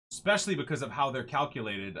 Especially because of how they're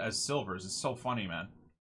calculated as silvers. It's so funny, man.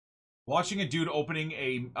 Watching a dude opening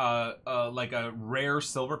a like a rare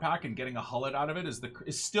silver pack and getting a hullet out of it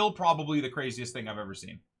is still probably the craziest thing I've ever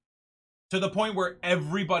seen. To the point where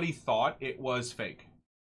everybody thought it was fake.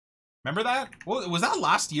 Remember that? Well, was that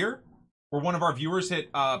last year? Where one of our viewers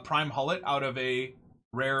hit Prime Hullet out of a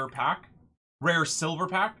rare pack? Rare silver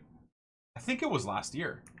pack? I think it was last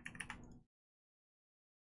year.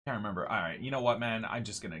 Can't remember. Alright, you know what, man? I'm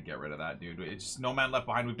just gonna get rid of that, dude. It's just No Man Left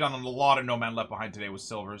Behind. We've done a lot of No Man Left Behind today with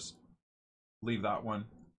silvers. Leave that one.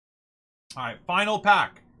 Alright, final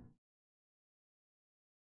pack.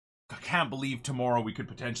 I can't believe tomorrow we could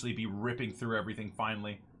potentially be ripping through everything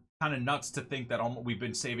finally. Kind of nuts to think that we've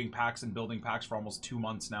been saving packs and building packs for almost 2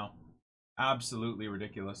 months now. Absolutely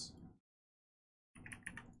ridiculous.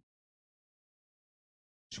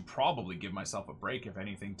 Should probably give myself a break, if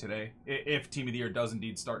anything, today. If Team of the Year does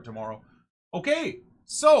indeed start tomorrow. Okay,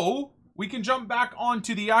 so we can jump back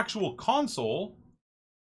onto the actual console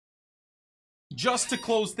just to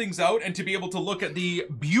close things out and to be able to look at the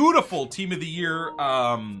beautiful Team of the Year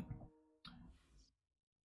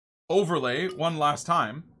overlay one last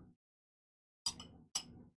time.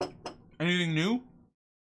 Anything new?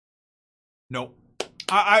 No.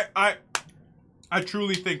 I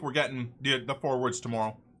truly think we're getting the forwards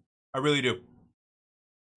tomorrow. I really do.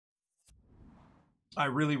 I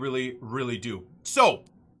really, really, really do. So,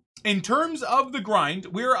 in terms of the grind,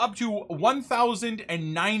 we're up to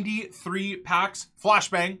 1,093 packs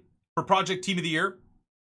flashbang for Project Team of the Year.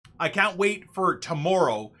 I can't wait for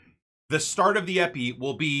tomorrow. The start of the epi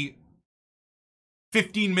will be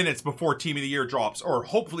 15 minutes before Team of the Year drops, or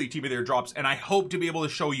hopefully Team of the Year drops, and I hope to be able to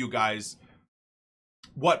show you guys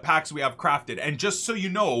what packs we have crafted. And just so you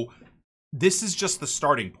know, this is just the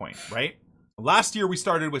starting point, right? Last year we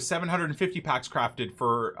started with 750 packs crafted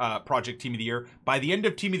for Project Team of the Year. By the end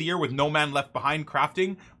of Team of the Year, with no man left behind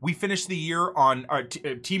crafting, we finished the year on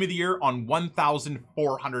Team of the Year on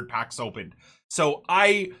 1,400 packs opened. So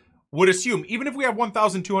I would assume, even if we have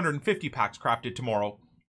 1,250 packs crafted tomorrow,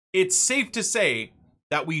 it's safe to say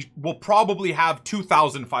that we will probably have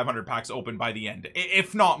 2,500 packs open by the end,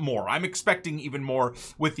 if not more. I'm expecting even more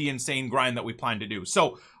with the insane grind that we plan to do.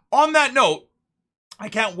 So on that note, I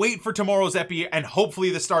can't wait for tomorrow's epi and hopefully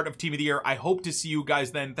the start of Team of the Year. I hope to see you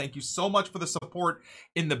guys then. Thank you so much for the support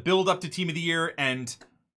in the build up to Team of the Year, and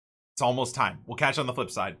it's almost time. We'll catch you on the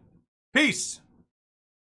flip side. Peace!